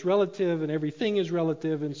everybody is relative and everything is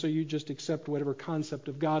relative, and so you just accept whatever concept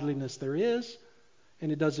of godliness there is.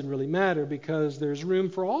 And it doesn't really matter because there's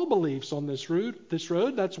room for all beliefs on this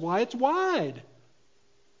road. That's why it's wide.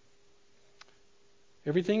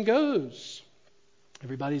 Everything goes.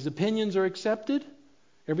 Everybody's opinions are accepted.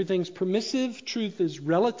 Everything's permissive. Truth is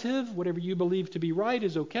relative. Whatever you believe to be right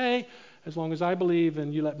is okay, as long as I believe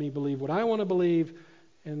and you let me believe what I want to believe.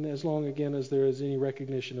 And as long, again, as there is any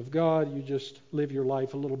recognition of God, you just live your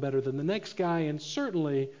life a little better than the next guy, and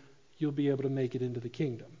certainly you'll be able to make it into the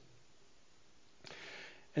kingdom.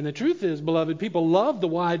 And the truth is, beloved, people love the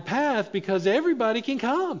wide path because everybody can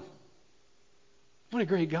come. What a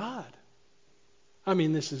great God. I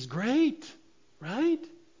mean, this is great, right?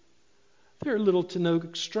 There are little to no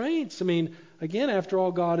constraints. I mean, again, after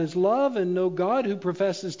all, God is love, and no God who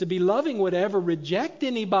professes to be loving would ever reject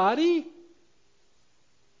anybody.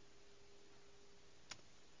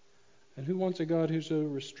 And who wants a God who's so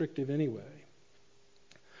restrictive anyway?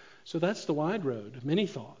 So that's the wide road. Many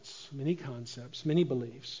thoughts, many concepts, many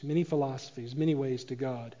beliefs, many philosophies, many ways to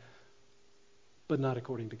God, but not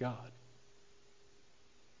according to God.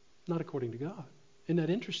 Not according to God. Isn't that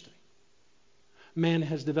interesting? Man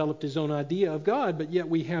has developed his own idea of God, but yet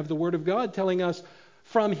we have the Word of God telling us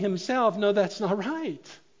from Himself, no, that's not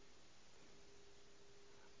right.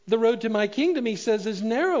 The road to my kingdom, He says, is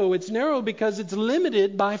narrow. It's narrow because it's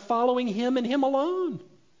limited by following Him and Him alone.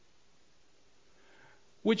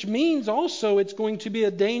 Which means also it's going to be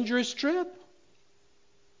a dangerous trip.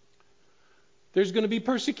 There's going to be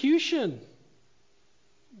persecution.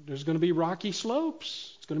 There's going to be rocky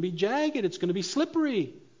slopes. It's going to be jagged. It's going to be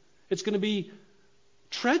slippery. It's going to be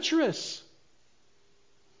treacherous.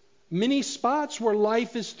 Many spots where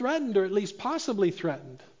life is threatened, or at least possibly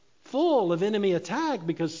threatened. Full of enemy attack,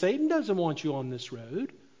 because Satan doesn't want you on this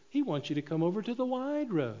road. He wants you to come over to the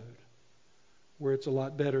wide road where it's a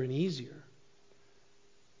lot better and easier.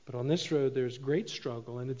 But on this road there's great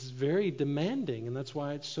struggle, and it's very demanding, and that's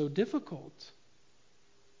why it's so difficult.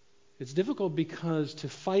 It's difficult because to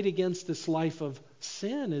fight against this life of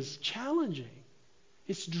sin is challenging.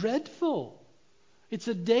 It's dreadful. It's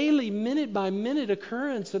a daily, minute by minute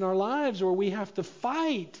occurrence in our lives where we have to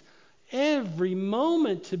fight every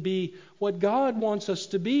moment to be what God wants us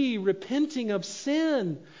to be, repenting of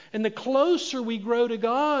sin. And the closer we grow to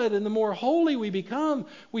God and the more holy we become,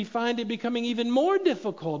 we find it becoming even more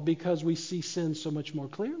difficult because we see sin so much more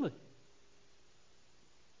clearly.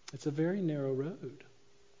 It's a very narrow road.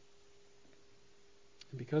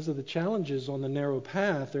 And because of the challenges on the narrow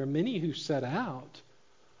path, there are many who set out.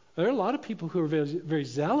 There are a lot of people who are very, very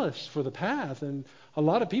zealous for the path, and a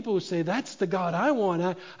lot of people who say, that's the God I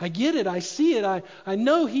want. I get it. I see it. I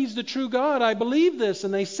know He's the true God. I believe this.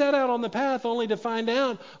 And they set out on the path only to find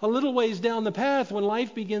out a little ways down the path, when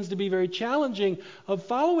life begins to be very challenging of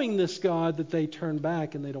following this God, that they turn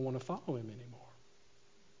back and they don't want to follow Him anymore.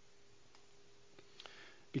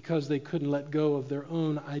 Because they couldn't let go of their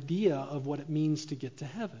own idea of what it means to get to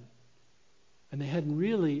heaven. And they hadn't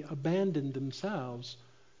really abandoned themselves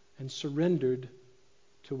and surrendered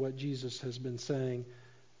to what Jesus has been saying.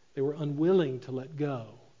 They were unwilling to let go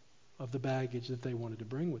of the baggage that they wanted to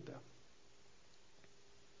bring with them.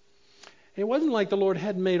 It wasn't like the Lord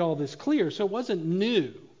hadn't made all this clear, so it wasn't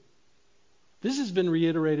new. This has been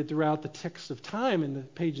reiterated throughout the text of time in the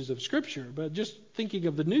pages of Scripture. But just thinking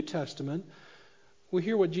of the New Testament, we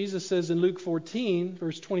hear what Jesus says in Luke 14,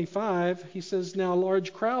 verse 25. He says, now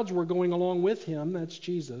large crowds were going along with Him, that's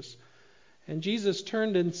Jesus. And Jesus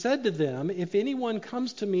turned and said to them, if anyone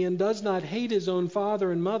comes to me and does not hate his own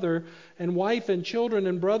father and mother and wife and children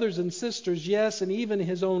and brothers and sisters, yes, and even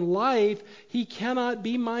his own life, he cannot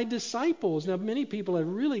be my disciples. Now, many people have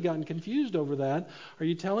really gotten confused over that. Are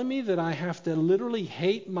you telling me that I have to literally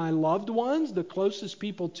hate my loved ones, the closest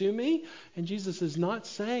people to me? And Jesus is not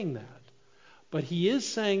saying that. But He is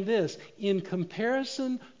saying this, in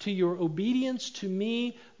comparison to your obedience to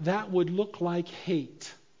me, that would look like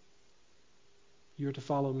hate. You're to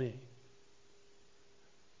follow me.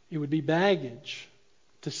 It would be baggage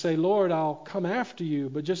to say, Lord, I'll come after you,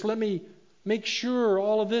 but just let me make sure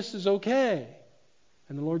all of this is okay.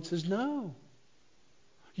 And the Lord says, no.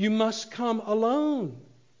 You must come alone.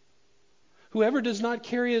 Whoever does not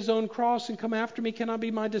carry his own cross and come after me cannot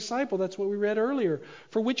be my disciple. That's what we read earlier.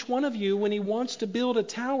 For which one of you, when he wants to build a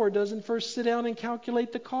tower, doesn't first sit down and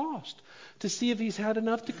calculate the cost to see if he's had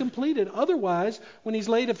enough to complete it? Otherwise, when he's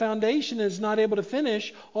laid a foundation and is not able to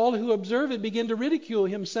finish, all who observe it begin to ridicule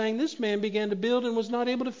him, saying, this man began to build and was not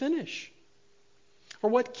able to finish. Or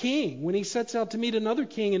what king, when he sets out to meet another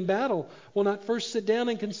king in battle, will not first sit down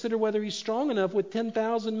and consider whether he's strong enough with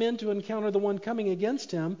 10,000 men to encounter the one coming against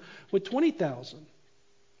him with 20,000?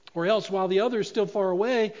 Or else, while the other is still far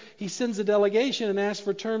away, he sends a delegation and asks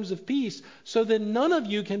for terms of peace. So then none of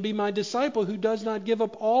you can be my disciple who does not give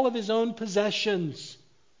up all of his own possessions.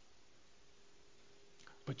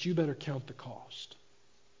 But you better count the cost,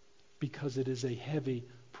 because it is a heavy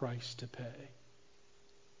price to pay.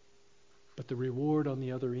 But the reward on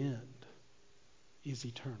the other end is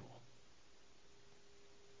eternal.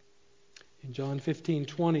 In John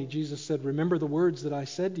 15:20, Jesus said, remember the words that I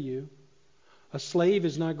said to you. A slave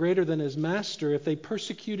is not greater than his master. If they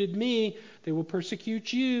persecuted me, they will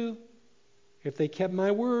persecute you. If they kept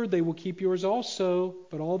my word, they will keep yours also.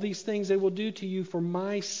 But all these things they will do to you for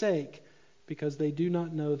my sake, because they do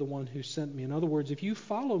not know the one who sent me. In other words, if you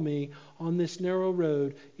follow me on this narrow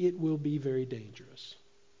road, it will be very dangerous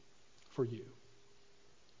for you.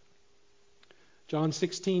 John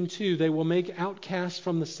 16:2, they will make outcasts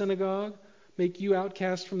from the synagogue, make you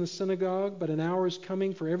outcasts from the synagogue, but an hour is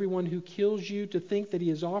coming for everyone who kills you to think that he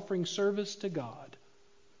is offering service to God.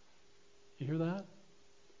 You hear that?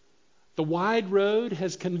 The wide road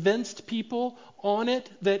has convinced people on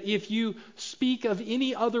it that if you speak of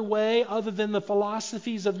any other way other than the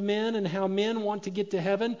philosophies of men and how men want to get to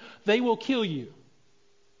heaven, they will kill you,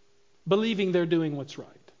 believing they're doing what's right.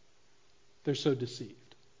 They're so deceived.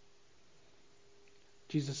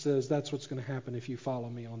 Jesus says that's what's going to happen if you follow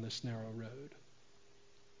me on this narrow road.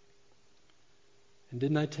 And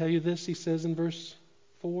didn't I tell you this, he says in verse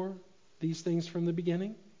 4, these things from the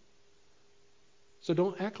beginning? So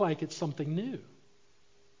don't act like it's something new.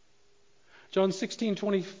 John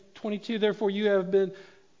 16:22,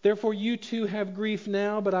 therefore you too have grief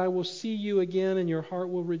now, but I will see you again, and your heart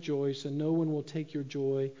will rejoice, and no one will take your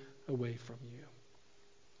joy away from you.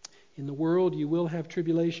 In the world you will have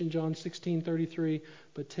tribulation, John 16:33,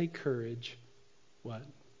 but take courage. What?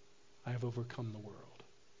 I have overcome the world.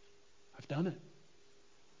 I've done it.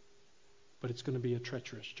 But it's going to be a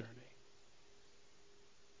treacherous journey.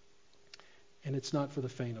 And it's not for the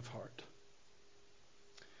faint of heart.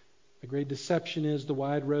 The great deception is the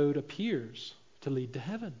wide road appears to lead to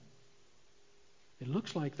heaven. It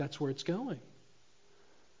looks like that's where it's going.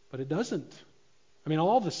 But it doesn't. I mean,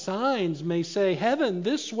 all the signs may say, heaven,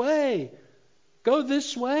 this way. Go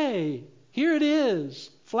this way. Here it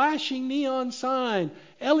is. Flashing neon sign.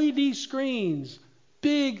 LED screens.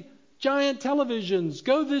 Big, giant televisions.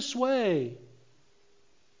 Go this way.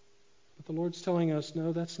 But the Lord's telling us,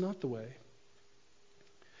 no, that's not the way.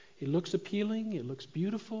 It looks appealing. It looks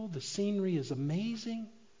beautiful. The scenery is amazing.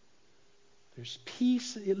 There's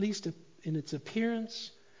peace, at least in its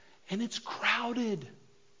appearance. And it's crowded.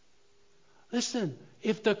 Listen,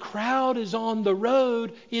 if the crowd is on the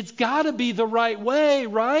road, it's got to be the right way,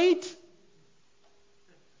 right?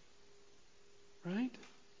 Right?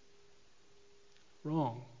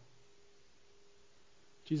 Wrong.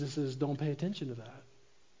 Jesus says, don't pay attention to that.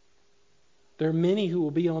 There are many who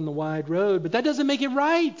will be on the wide road, but that doesn't make it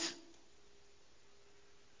right.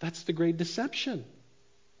 That's the great deception.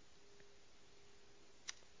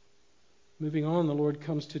 Moving on, the Lord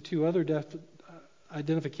comes to two other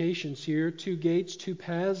identifications here. Two gates, two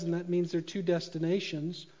paths, and that means there are two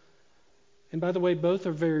destinations. And by the way, both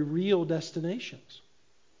are very real destinations.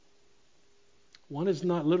 One is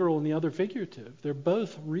not literal and the other figurative. They're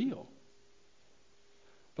both real.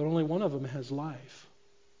 But only one of them has life.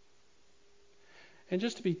 And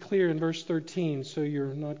just to be clear in verse 13, so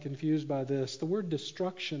you're not confused by this, the word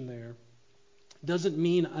destruction there doesn't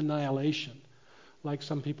mean annihilation, like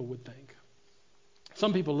some people would think.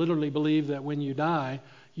 Some people literally believe that when you die,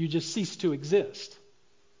 you just cease to exist.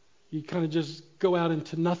 You kind of just go out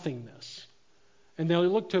into nothingness. And they'll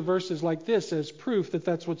look to verses like this as proof that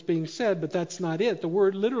that's what's being said, but that's not it. The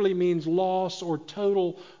word literally means loss or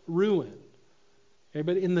total ruin. Okay,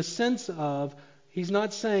 but in the sense of, he's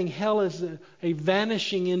not saying hell is a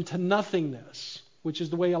vanishing into nothingness, which is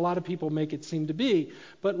the way a lot of people make it seem to be,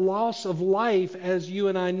 but loss of life as you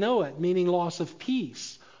and I know it, meaning loss of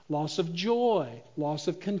peace, loss of joy, loss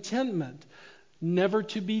of contentment, never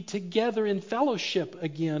to be together in fellowship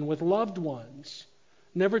again with loved ones,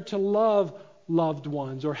 never to love loved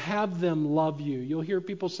ones or have them love you. You'll hear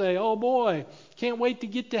people say, oh boy, can't wait to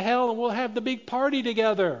get to hell and we'll have the big party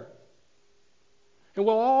together. and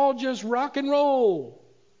we'll all just rock and roll.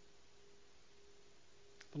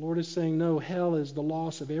 The Lord is saying, no, hell is the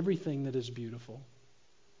loss of everything that is beautiful.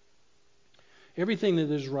 Everything that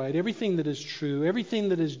is right, everything that is true, everything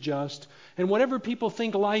that is just, and whatever people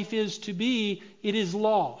think life is to be, it is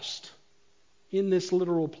lost in this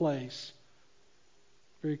literal place.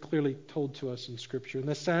 Very clearly told to us in Scripture. And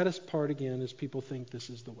the saddest part, again, is people think this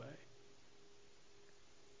is the way.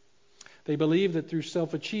 They believe that through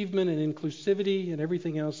self-achievement and inclusivity and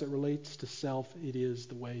everything else that relates to self, it is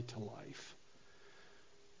the way to life.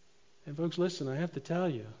 And folks, listen, I have to tell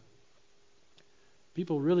you,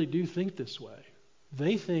 people really do think this way.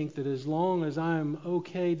 They think that as long as I'm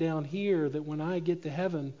okay down here, that when I get to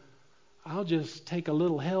heaven, I'll just take a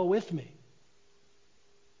little hell with me.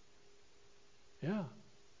 Yeah.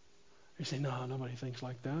 You say, no, nobody thinks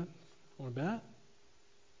like that. Want to bet?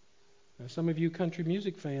 Now, some of you country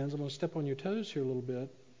music fans, I'm going to step on your toes here a little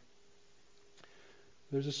bit.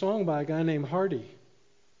 There's a song by a guy named Hardy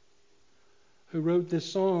who wrote this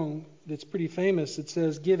song that's pretty famous. It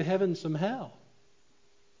says, give heaven some hell.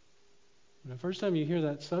 And the first time you hear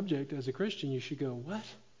that subject as a Christian, you should go, what?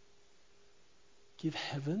 Give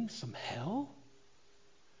heaven some hell?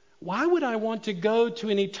 Why would I want to go to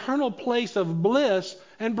an eternal place of bliss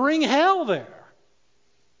and bring hell there?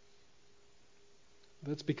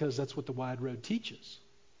 That's because that's what the wide road teaches.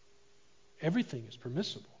 Everything is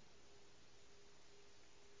permissible.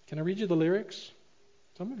 Can I read you the lyrics?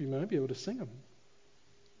 Some of you might be able to sing them.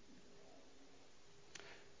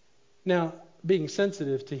 Now, being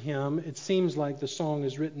sensitive to him, it seems like the song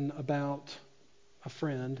is written about a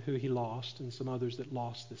friend who he lost and some others that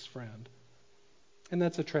lost this friend. And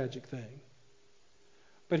that's a tragic thing.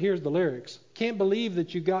 But here's the lyrics. Can't believe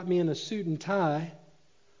that you got me in a suit and tie.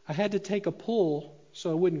 I had to take a pull so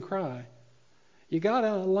I wouldn't cry. You got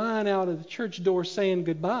a line out of the church door saying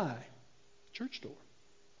goodbye. Church door.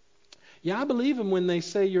 Yeah, I believe them when they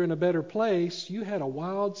say you're in a better place. You had a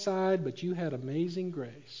wild side, but you had amazing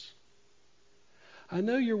grace. I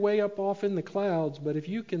know you're way up off in the clouds, but if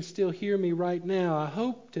you can still hear me right now, I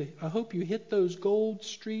hope you hit those gold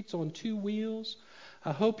streets on two wheels.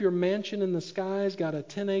 I hope your mansion in the sky's got a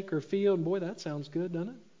 10-acre field. Boy, that sounds good, doesn't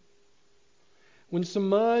it? When some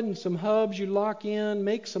mud and some hubs you lock in,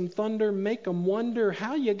 make some thunder, make them wonder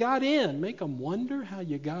how you got in. Make them wonder how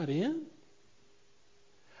you got in.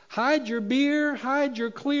 Hide your beer, hide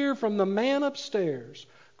your clear from the man upstairs.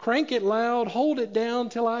 Crank it loud, hold it down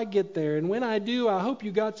till I get there. And when I do, I hope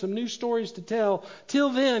you got some new stories to tell. Till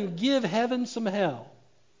then, give heaven some hell.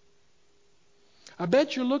 I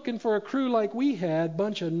bet you're looking for a crew like we had,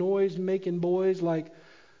 bunch of noise-making boys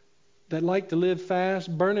that like to live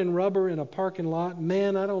fast, burning rubber in a parking lot.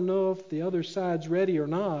 Man, I don't know if the other side's ready or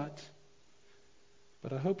not.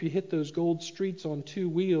 But I hope you hit those gold streets on two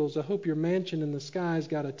wheels. I hope your mansion in the sky's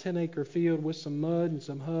got a 10-acre field with some mud and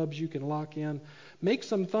some hubs you can lock in. Make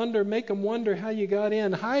some thunder, make them wonder how you got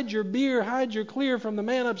in. Hide your beer, hide your clear from the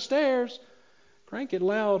man upstairs. Crank it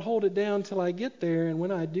loud, hold it down till I get there. And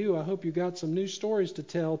when I do, I hope you got some new stories to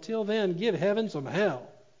tell. Till then, give heaven some hell.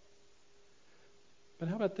 But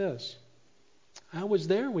how about this? I was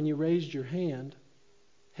there when you raised your hand,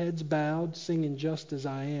 heads bowed, singing Just As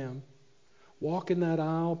I Am. Walking that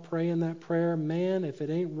aisle, praying that prayer. Man, if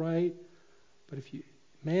it ain't right, but if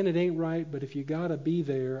you gotta be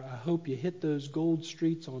there, I hope you hit those gold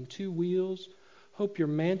streets on two wheels. Hope your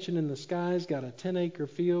mansion in the sky's got a 10-acre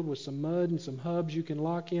field with some mud and some hubs you can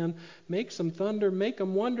lock in. Make some thunder, make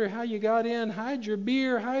them wonder how you got in. Hide your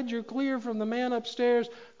beer, hide your clear from the man upstairs.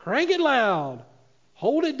 Crank it loud.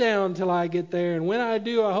 Hold it down till I get there. And when I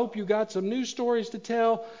do, I hope you got some new stories to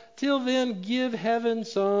tell. Till then, give heaven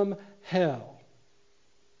some hell.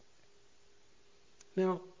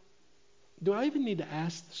 Now, do I even need to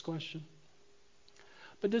ask this question?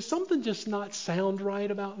 But does something just not sound right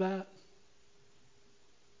about that?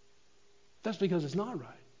 That's because it's not right.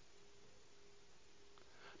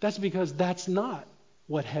 That's because that's not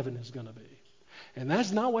what heaven is going to be. And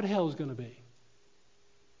that's not what hell is going to be.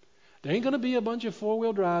 There ain't going to be a bunch of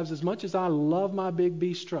four-wheel drives. As much as I love my big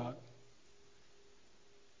beast truck,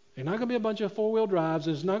 there's not going to be a bunch of four-wheel drives.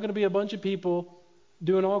 There's not going to be a bunch of people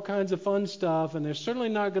doing all kinds of fun stuff, and there's certainly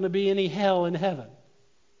not going to be any hell in heaven.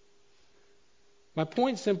 My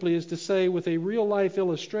point simply is to say with a real-life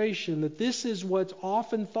illustration that this is what's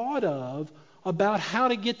often thought of about how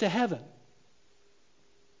to get to heaven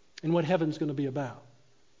and what heaven's going to be about.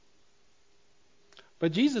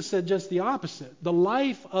 But Jesus said just the opposite. The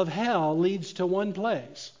life of hell leads to one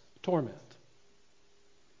place, torment.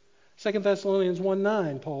 2 Thessalonians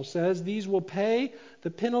 1:9, Paul says, these will pay the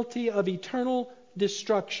penalty of eternal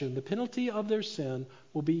destruction. The penalty of their sin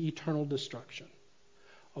will be eternal destruction.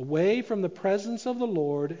 away from the presence of the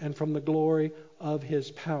Lord and from the glory of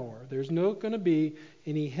His power. There's not going to be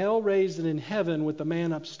any hell raised in heaven with the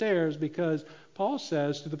man upstairs, because Paul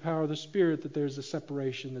says through the power of the Spirit that there's a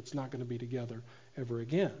separation that's not going to be together ever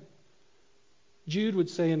again. Jude would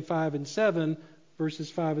say in 5 and 7, verses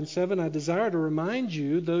 5 and 7, I desire to remind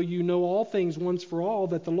you, though you know all things once for all,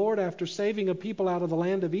 that the Lord, after saving a people out of the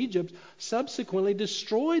land of Egypt, subsequently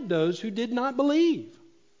destroyed those who did not believe.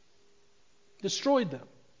 Destroyed them.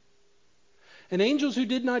 And angels who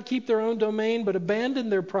did not keep their own domain but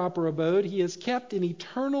abandoned their proper abode, He has kept in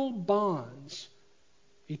eternal bonds,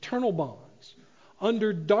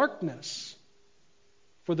 under darkness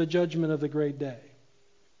for the judgment of the great day.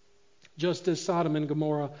 Just as Sodom and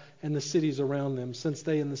Gomorrah and the cities around them, since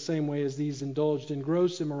they in the same way as these indulged in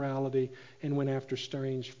gross immorality and went after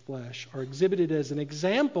strange flesh, are exhibited as an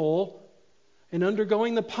example in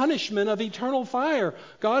undergoing the punishment of eternal fire.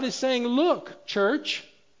 God is saying, look, church,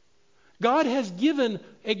 God has given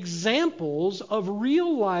examples of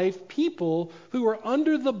real life people who are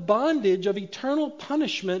under the bondage of eternal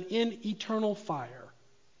punishment in eternal fire.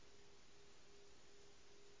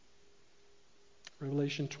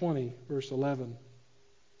 Revelation 20, verse 11.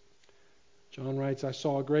 John writes, I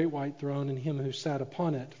saw a great white throne and Him who sat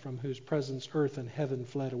upon it, from whose presence earth and heaven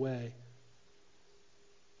fled away.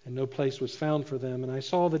 And no place was found for them. And I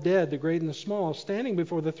saw the dead, the great and the small, standing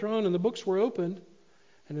before the throne, and the books were opened.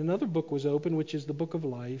 And another book was opened, which is the book of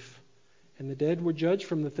life. And the dead were judged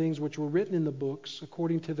from the things which were written in the books,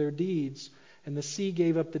 according to their deeds. And the sea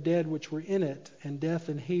gave up the dead which were in it, and death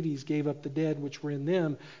and Hades gave up the dead which were in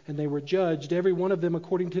them, and they were judged, every one of them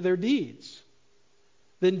according to their deeds.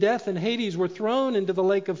 Then death and Hades were thrown into the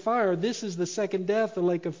lake of fire. This is the second death, the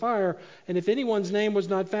lake of fire. And if anyone's name was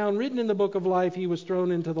not found written in the book of life, he was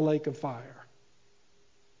thrown into the lake of fire.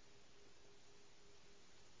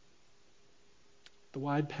 The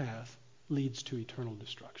wide path leads to eternal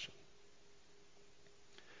destruction.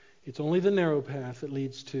 It's only the narrow path that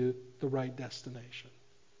leads to the right destination.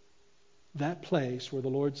 That place where the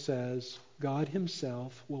Lord says, God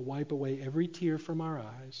Himself will wipe away every tear from our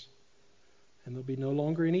eyes, and there'll be no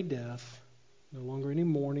longer any death, no longer any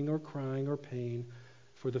mourning or crying or pain,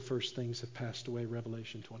 for the first things have passed away,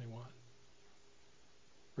 Revelation 21.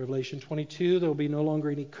 Revelation 22, there will be no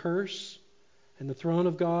longer any curse, and the throne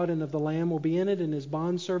of God and of the Lamb will be in it, and His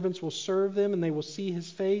bondservants will serve them, and they will see His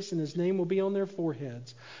face, and His name will be on their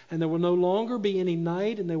foreheads. And there will no longer be any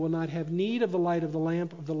night, and they will not have need of the light of the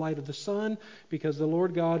lamp, of the light of the sun, because the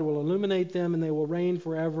Lord God will illuminate them, and they will reign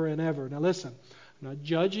forever and ever. Now listen, I'm not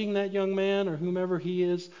judging that young man or whomever he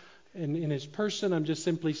is in his person. I'm just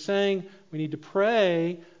simply saying we need to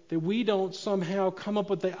pray that we don't somehow come up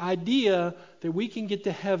with the idea that we can get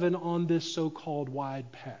to heaven on this so-called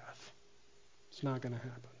wide path. It's not going to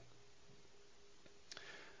happen.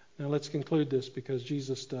 Now let's conclude this, because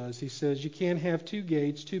Jesus does. He says you can't have two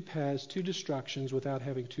gates, two paths, two destructions without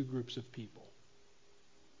having two groups of people.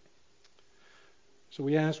 So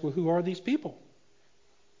we ask, well, who are these people?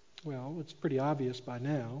 Well, it's pretty obvious by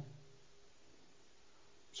now.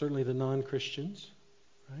 Certainly the non-Christians,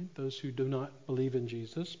 right? Those who do not believe in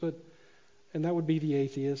Jesus, and that would be the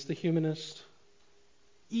atheists, the humanists,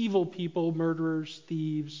 evil people, murderers,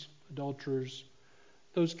 thieves, adulterers,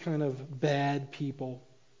 those kind of bad people.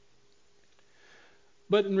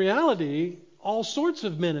 But in reality, all sorts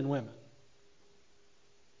of men and women,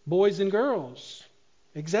 boys and girls,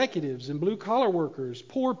 executives and blue-collar workers,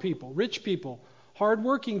 poor people, rich people,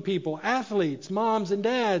 hard-working people, athletes, moms and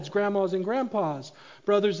dads, grandmas and grandpas,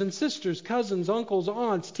 brothers and sisters, cousins, uncles,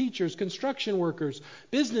 aunts, teachers, construction workers,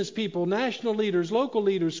 business people, national leaders, local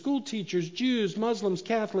leaders, school teachers, Jews, Muslims,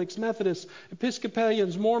 Catholics, Methodists,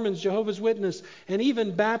 Episcopalians, Mormons, Jehovah's Witnesses, and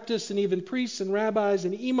even Baptists, and even priests and rabbis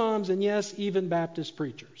and imams, and yes, even Baptist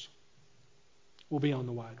preachers will be on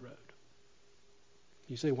the wide road.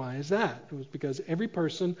 You say, why is that? It was because every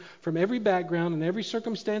person from every background and every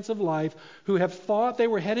circumstance of life who have thought they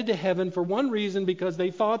were headed to heaven for one reason, because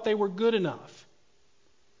they thought they were good enough.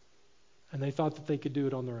 And they thought that they could do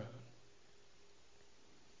it on their own.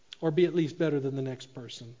 Or be at least better than the next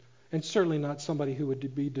person. And certainly not somebody who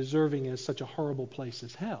would be deserving as such a horrible place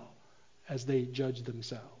as hell, as they judge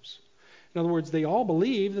themselves. In other words, they all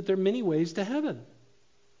believe that there are many ways to heaven.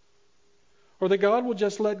 Or that God will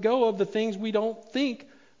just let go of the things we don't think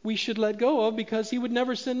we should let go of, because He would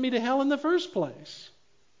never send me to hell in the first place.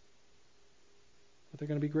 But they're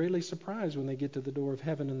going to be greatly surprised when they get to the door of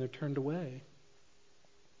heaven and they're turned away.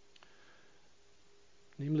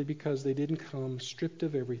 Namely because they didn't come stripped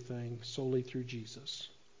of everything solely through Jesus.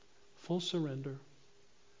 Full surrender,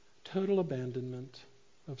 total abandonment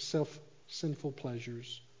of sinful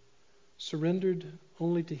pleasures, surrendered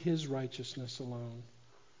only to His righteousness alone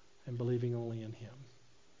and believing only in Him.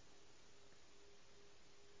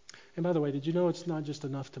 And by the way, did you know it's not just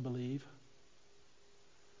enough to believe?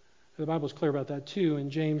 The Bible's clear about that too. In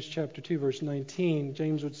James chapter 2, verse 19,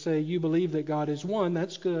 James would say, you believe that God is one,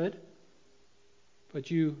 that's good. But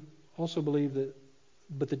you also believe that,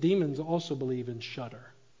 but the demons also believe and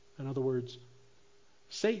shudder. In other words,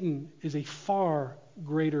 Satan is a far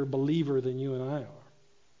greater believer than you and I are.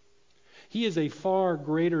 He is a far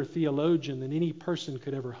greater theologian than any person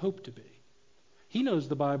could ever hope to be. He knows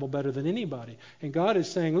the Bible better than anybody. And God is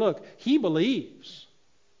saying, look, he believes.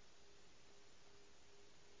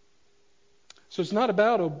 So it's not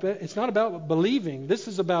about believing. This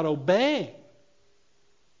is about obeying.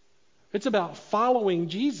 It's about following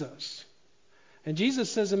Jesus. And Jesus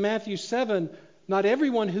says in Matthew 7, not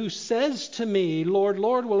everyone who says to me, Lord,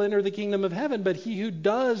 Lord, will enter the kingdom of heaven, but he who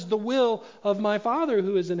does the will of my Father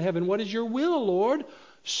who is in heaven. What is your will, Lord?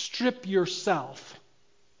 Strip yourself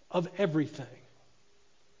of everything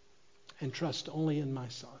and trust only in my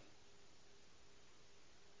Son.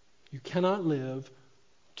 You cannot live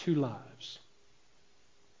two lives.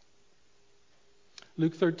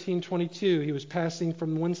 Luke 13:22, he was passing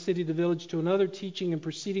from one city to village to another, teaching and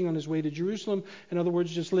proceeding on his way to Jerusalem. In other words,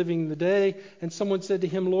 just living the day. And someone said to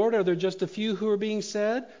him, Lord, are there just a few who are being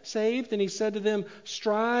saved? And he said to them,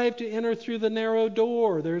 strive to enter through the narrow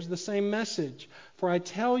door. There's the same message. For I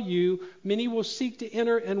tell you, many will seek to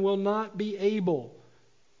enter and will not be able.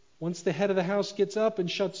 Once the head of the house gets up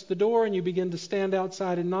and shuts the door and you begin to stand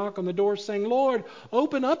outside and knock on the door saying, Lord,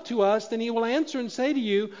 open up to us, then he will answer and say to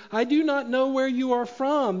you, I do not know where you are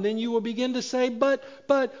from. Then you will begin to say, but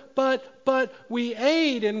we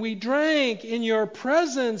ate and we drank in your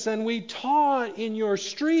presence and we taught in your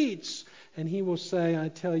streets. And he will say, I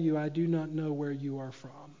tell you, I do not know where you are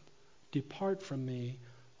from. Depart from me,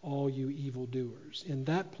 all you evildoers. In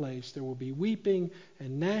that place there will be weeping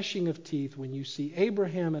and gnashing of teeth when you see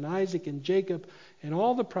Abraham and Isaac and Jacob and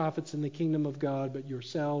all the prophets in the kingdom of God, but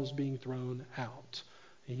yourselves being thrown out.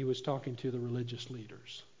 And he was talking to the religious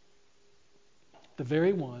leaders, the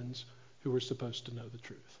very ones who were supposed to know the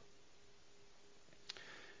truth.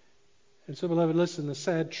 And so, beloved, listen, the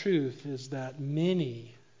sad truth is that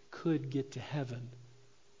many could get to heaven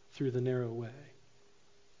through the narrow way.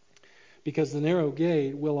 Because the narrow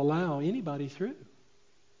gate will allow anybody through.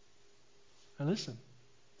 Now listen,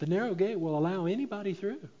 the narrow gate will allow anybody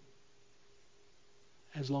through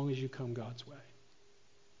as long as you come God's way.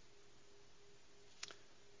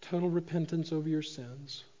 Total repentance over your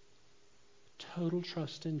sins, total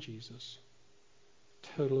trust in Jesus,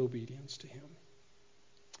 total obedience to Him.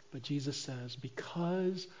 But Jesus says,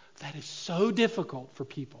 because that is so difficult for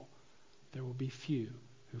people, there will be few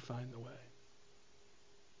who find the way.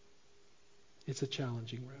 It's a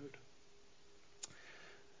challenging road.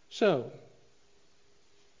 So,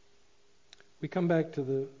 we come back to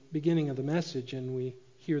the beginning of the message and we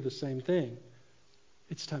hear the same thing.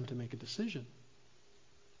 It's time to make a decision.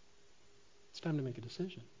 It's time to make a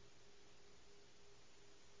decision.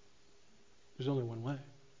 There's only one way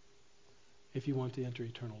if you want to enter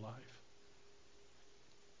eternal life.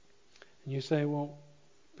 And you say, well,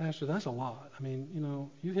 Pastor, that's a lot. I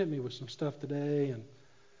mean, you hit me with some stuff today and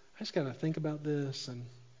I just got to think about this. And,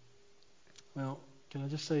 well, can I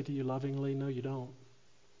just say to you lovingly, no, you don't.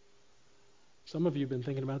 Some of you have been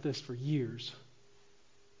thinking about this for years.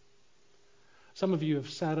 Some of you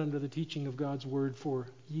have sat under the teaching of God's Word for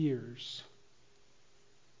years.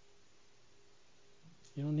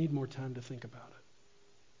 You don't need more time to think about it.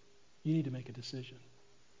 You need to make a decision.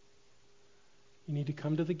 You need to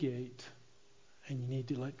come to the gate and you need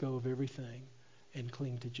to let go of everything and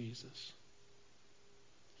cling to Jesus.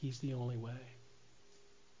 He's the only way.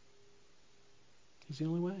 He's the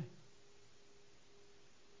only way.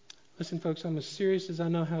 Listen, folks, I'm as serious as I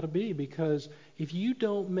know how to be, because if you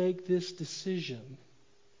don't make this decision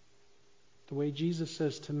the way Jesus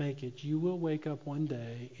says to make it, you will wake up one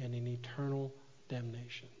day in an eternal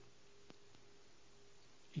damnation.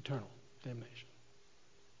 Eternal damnation.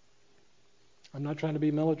 I'm not trying to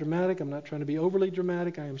be melodramatic. I'm not trying to be overly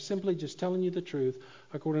dramatic. I am simply just telling you the truth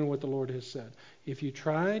according to what the Lord has said. If you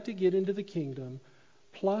try to get into the kingdom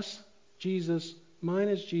plus Jesus,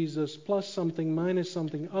 minus Jesus, plus something, minus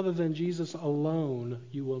something other than Jesus alone,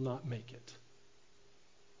 you will not make it.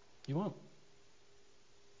 You won't.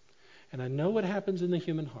 And I know what happens in the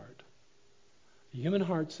human heart. The human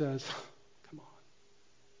heart says, come on.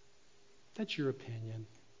 That's your opinion.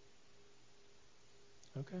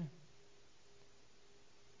 Okay.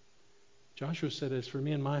 Joshua said, as for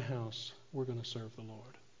me and my house, we're going to serve the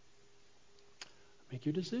Lord. Make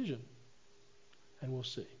your decision, and we'll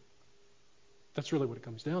see. That's really what it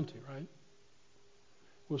comes down to, right?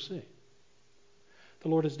 We'll see. The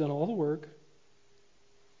Lord has done all the work,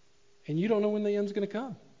 and you don't know when the end's going to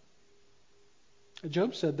come.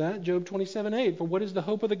 Job said that, Job 27:8. For what is the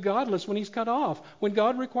hope of the godless when he's cut off? When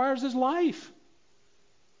God requires his life.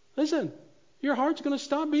 Listen, your heart's going to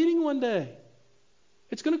stop beating one day.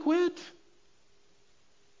 It's going to quit.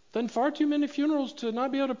 Done far too many funerals to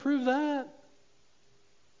not be able to prove that.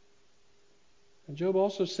 And Job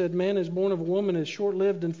also said, man is born of a woman, is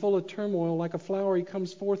short-lived and full of turmoil. Like a flower he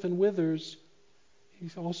comes forth and withers. He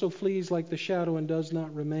also flees like the shadow and does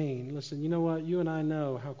not remain. Listen, you know what? You and I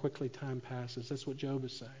know how quickly time passes. That's what Job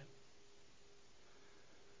is saying.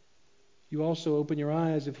 You also open your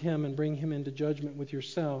eyes of him and bring him into judgment with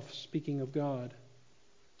yourself, speaking of God.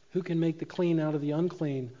 Who can make the clean out of the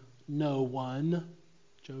unclean? No one,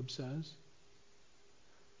 Job says.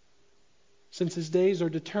 Since his days are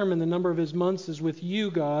determined, the number of his months is with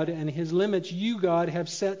you, God, and his limits you, God, have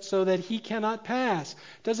set so that he cannot pass.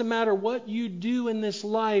 It doesn't matter what you do in this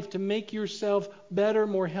life to make yourself better,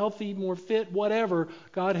 more healthy, more fit, whatever,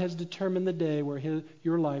 God has determined the day where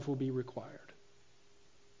your life will be required.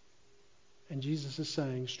 And Jesus is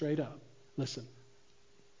saying straight up, listen,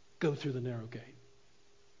 go through the narrow gate.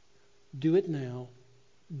 Do it now.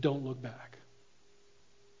 Don't look back.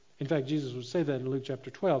 In fact, Jesus would say that in Luke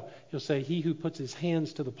chapter 12. He'll say, he who puts his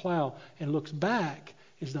hands to the plow and looks back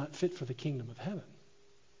is not fit for the kingdom of heaven.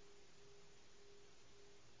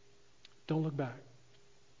 Don't look back.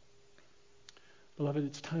 Beloved,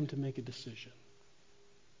 it's time to make a decision.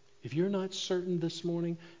 If you're not certain this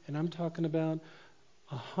morning, and I'm talking about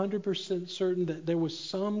 100% certain that there was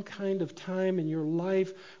some kind of time in your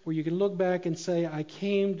life where you can look back and say, I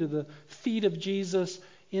came to the feet of Jesus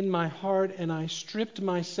in my heart and I stripped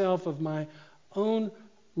myself of my own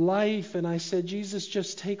life and I said, Jesus,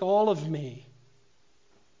 just take all of me,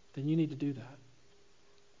 then you need to do that.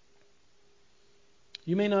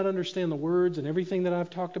 You may not understand the words and everything that I've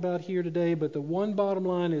talked about here today, but the one bottom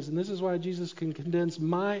line is, and this is why Jesus can condense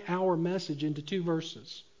our message into 2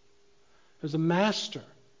 verses. There's a master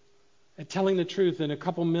at telling the truth in a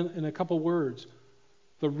couple words.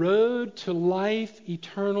 The road to life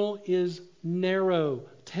eternal is narrow.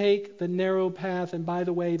 Take the narrow path, and by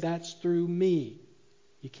the way, that's through me.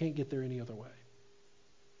 You can't get there any other way.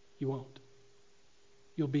 You won't.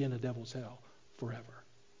 You'll be in a devil's hell forever.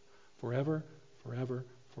 Forever, forever,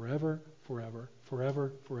 forever, forever,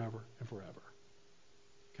 forever, forever, and forever.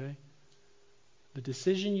 Okay? The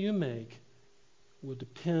decision you make will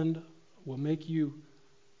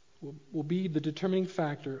be the determining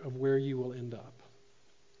factor of where you will end up.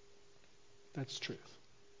 That's truth.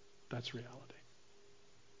 That's reality.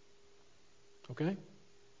 Okay?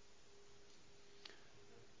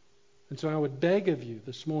 And so I would beg of you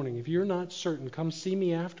this morning, if you're not certain, come see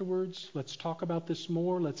me afterwards. Let's talk about this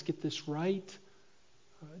more. Let's get this right.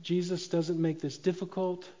 Jesus doesn't make this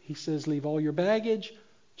difficult. He says, leave all your baggage.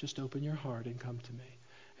 Just open your heart and come to me.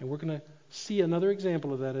 And we're going to see another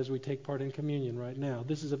example of that as we take part in communion right now.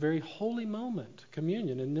 This is a very holy moment,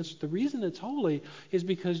 communion. And the reason it's holy is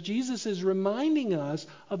because Jesus is reminding us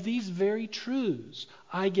of these very truths.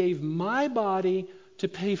 I gave my body to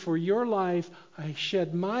pay for your life. I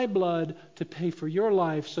shed my blood to pay for your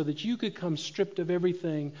life so that you could come stripped of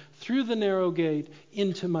everything through the narrow gate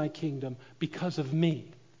into my kingdom because of me.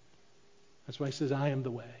 That's why he says, I am the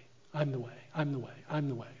way. I'm the way. I'm the way. I'm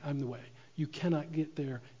the way. I'm the way. You cannot get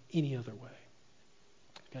there any other way.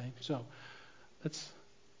 Okay, so let's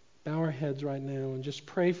bow our heads right now and just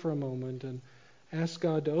pray for a moment and ask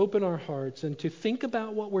God to open our hearts and to think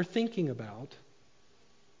about what we're thinking about.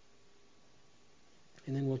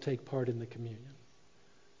 And then we'll take part in the communion.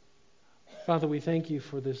 Father, we thank you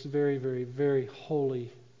for this very, very, very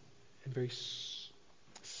holy and very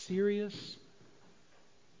serious,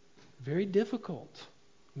 very difficult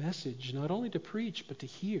message, not only to preach, but to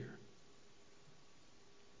hear.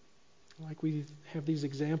 Like we have these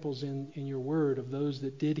examples in your word of those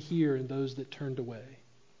that did hear and those that turned away.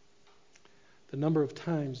 The number of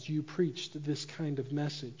times you preached this kind of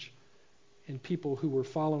message and people who were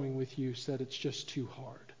following with you said it's just too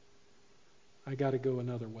hard. I got to go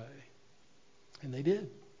another way. And they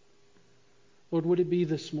did. Lord, would it be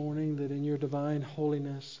this morning that in your divine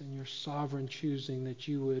holiness and your sovereign choosing that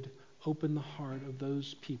you would open the heart of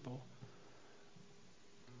those people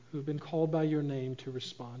who have been called by your name to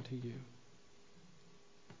respond to you.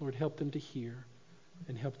 Lord, help them to hear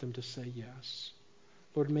and help them to say yes.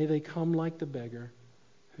 Lord, may they come like the beggar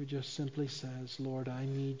who just simply says, Lord, I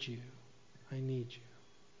need you. I need you.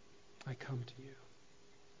 I come to you.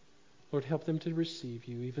 Lord, help them to receive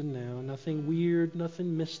you even now. Nothing weird,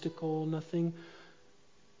 nothing mystical, nothing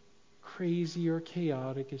crazy or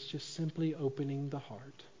chaotic. It's just simply opening the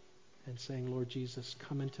heart and saying, Lord Jesus,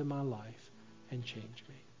 come into my life and change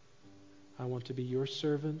me. I want to be your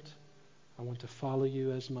servant. I want to follow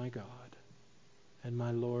you as my God and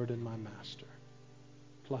my Lord and my Master.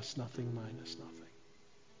 Plus nothing, minus nothing.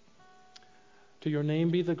 To your name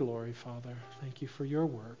be the glory, Father. Thank you for your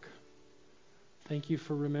work. Thank you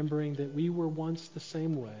for remembering that we were once the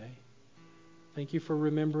same way. Thank you for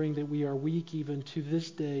remembering that we are weak even to this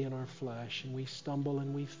day in our flesh, and we stumble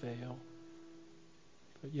and we fail.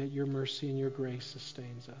 But yet your mercy and your grace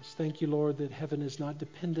sustains us. Thank you, Lord, that heaven is not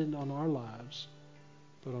dependent on our lives,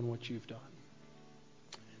 but on what you've done.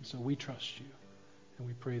 And so we trust you, and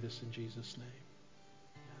we pray this in Jesus' name.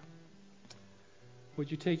 Would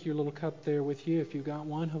you take your little cup there with you if you got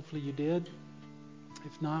one? Hopefully you did.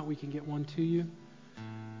 If not, we can get one to you.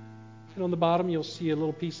 And on the bottom, you'll see a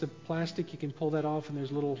little piece of plastic. You can pull that off, and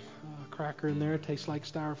there's a little cracker in there. It tastes like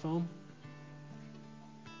styrofoam.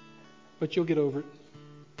 But you'll get over it.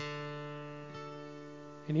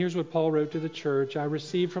 And here's what Paul wrote to the church. I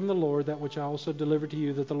received from the Lord that which I also delivered to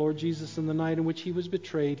you, that the Lord Jesus, in the night in which he was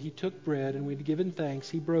betrayed, he took bread, and we'd given thanks.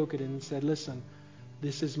 He broke it and said, listen,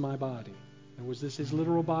 this is my body. And was this his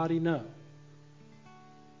literal body? No.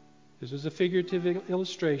 This was a figurative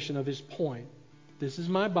illustration of his point. This is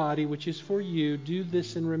my body, which is for you. Do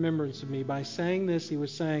this in remembrance of me. By saying this, he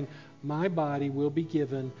was saying, my body will be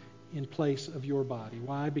given in place of your body.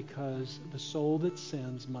 Why? Because the soul that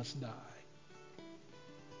sins must die.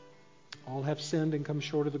 All have sinned and come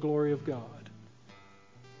short of the glory of God.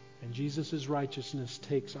 And Jesus' righteousness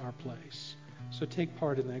takes our place. So take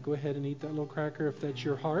part in that. Go ahead and eat that little cracker if that's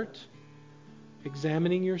your heart.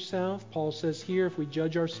 Examining yourself. Paul says here, if we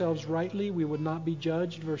judge ourselves rightly, we would not be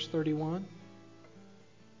judged. Verse 31.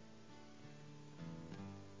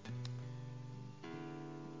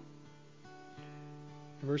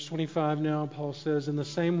 In verse 25 now, Paul says, in the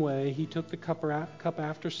same way, he took the cup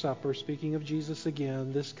after supper, speaking of Jesus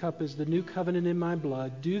again. This cup is the new covenant in my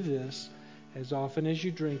blood. Do this as often as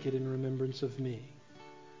you drink it in remembrance of me.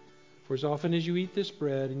 For as often as you eat this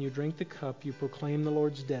bread and you drink the cup, you proclaim the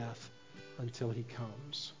Lord's death until he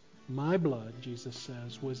comes. My blood, Jesus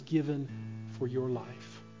says, was given for your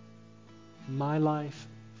life. My life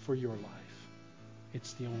for your life.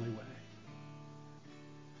 It's the only way.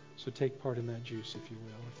 So take part in that juice, if you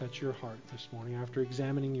will, if that's your heart this morning, after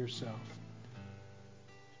examining yourself.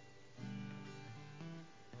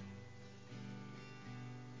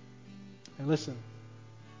 And listen,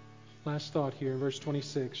 last thought here, verse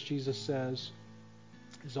 26, Jesus says,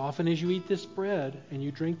 as often as you eat this bread and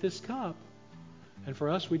you drink this cup, and for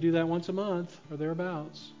us we do that once a month or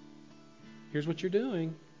thereabouts, here's what you're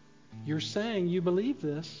doing. You're saying you believe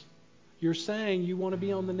this. You're saying you want to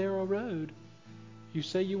be on the narrow road. You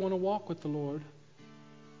say you want to walk with the Lord.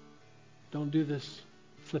 Don't do this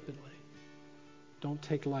flippantly. Don't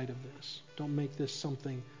take light of this. Don't make this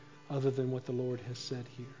something other than what the Lord has said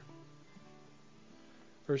here.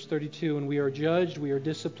 Verse 32, and we are judged, we are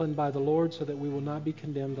disciplined by the Lord so that we will not be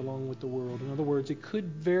condemned along with the world. In other words, it could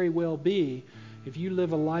very well be, if you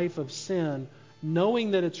live a life of sin,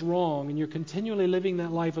 knowing that it's wrong, and you're continually living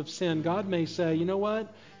that life of sin, God may say, you know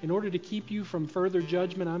what? In order to keep you from further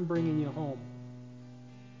judgment, I'm bringing you home.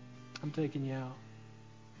 I'm taking you out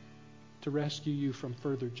to rescue you from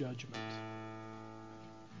further judgment.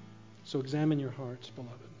 So examine your hearts,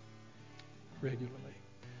 beloved, regularly.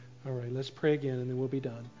 All right, let's pray again and then we'll be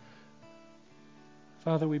done.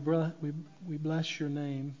 Father, we bless your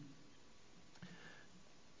name.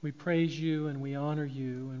 We praise you and we honor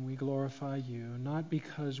you and we glorify you, not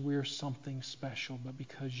because we're something special, but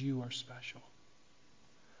because you are special.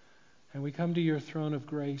 And we come to your throne of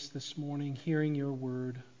grace this morning, hearing your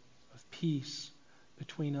word of peace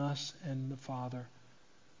between us and the Father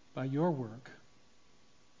by your work.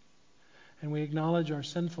 And we acknowledge our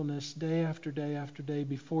sinfulness day after day after day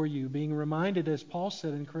before you, being reminded, as Paul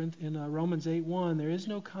said in Romans 8:1, there is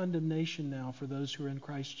no condemnation now for those who are in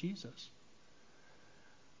Christ Jesus.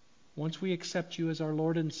 Once we accept you as our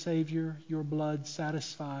Lord and Savior, your blood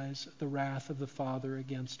satisfies the wrath of the Father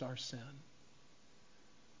against our sin.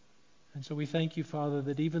 And so we thank you, Father,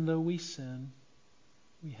 that even though we sin,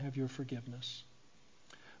 we have your forgiveness.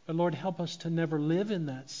 But Lord, help us to never live in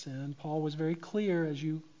that sin. Paul was very clear as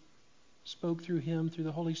you spoke through him, through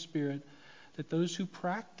the Holy Spirit, that those who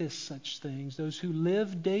practice such things, those who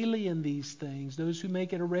live daily in these things, those who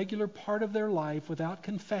make it a regular part of their life without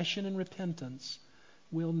confession and repentance,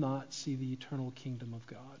 will not see the eternal kingdom of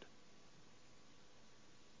God.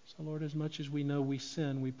 So Lord, as much as we know we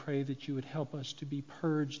sin, we pray that you would help us to be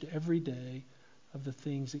purged every day of the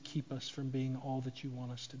things that keep us from being all that you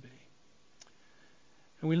want us to be.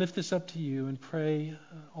 And we lift this up to you and pray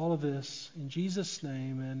all of this in Jesus'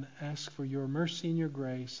 name and ask for your mercy and your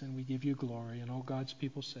grace, and we give you glory. And all God's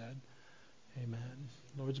people said, amen.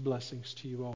 Lord's blessings to you all.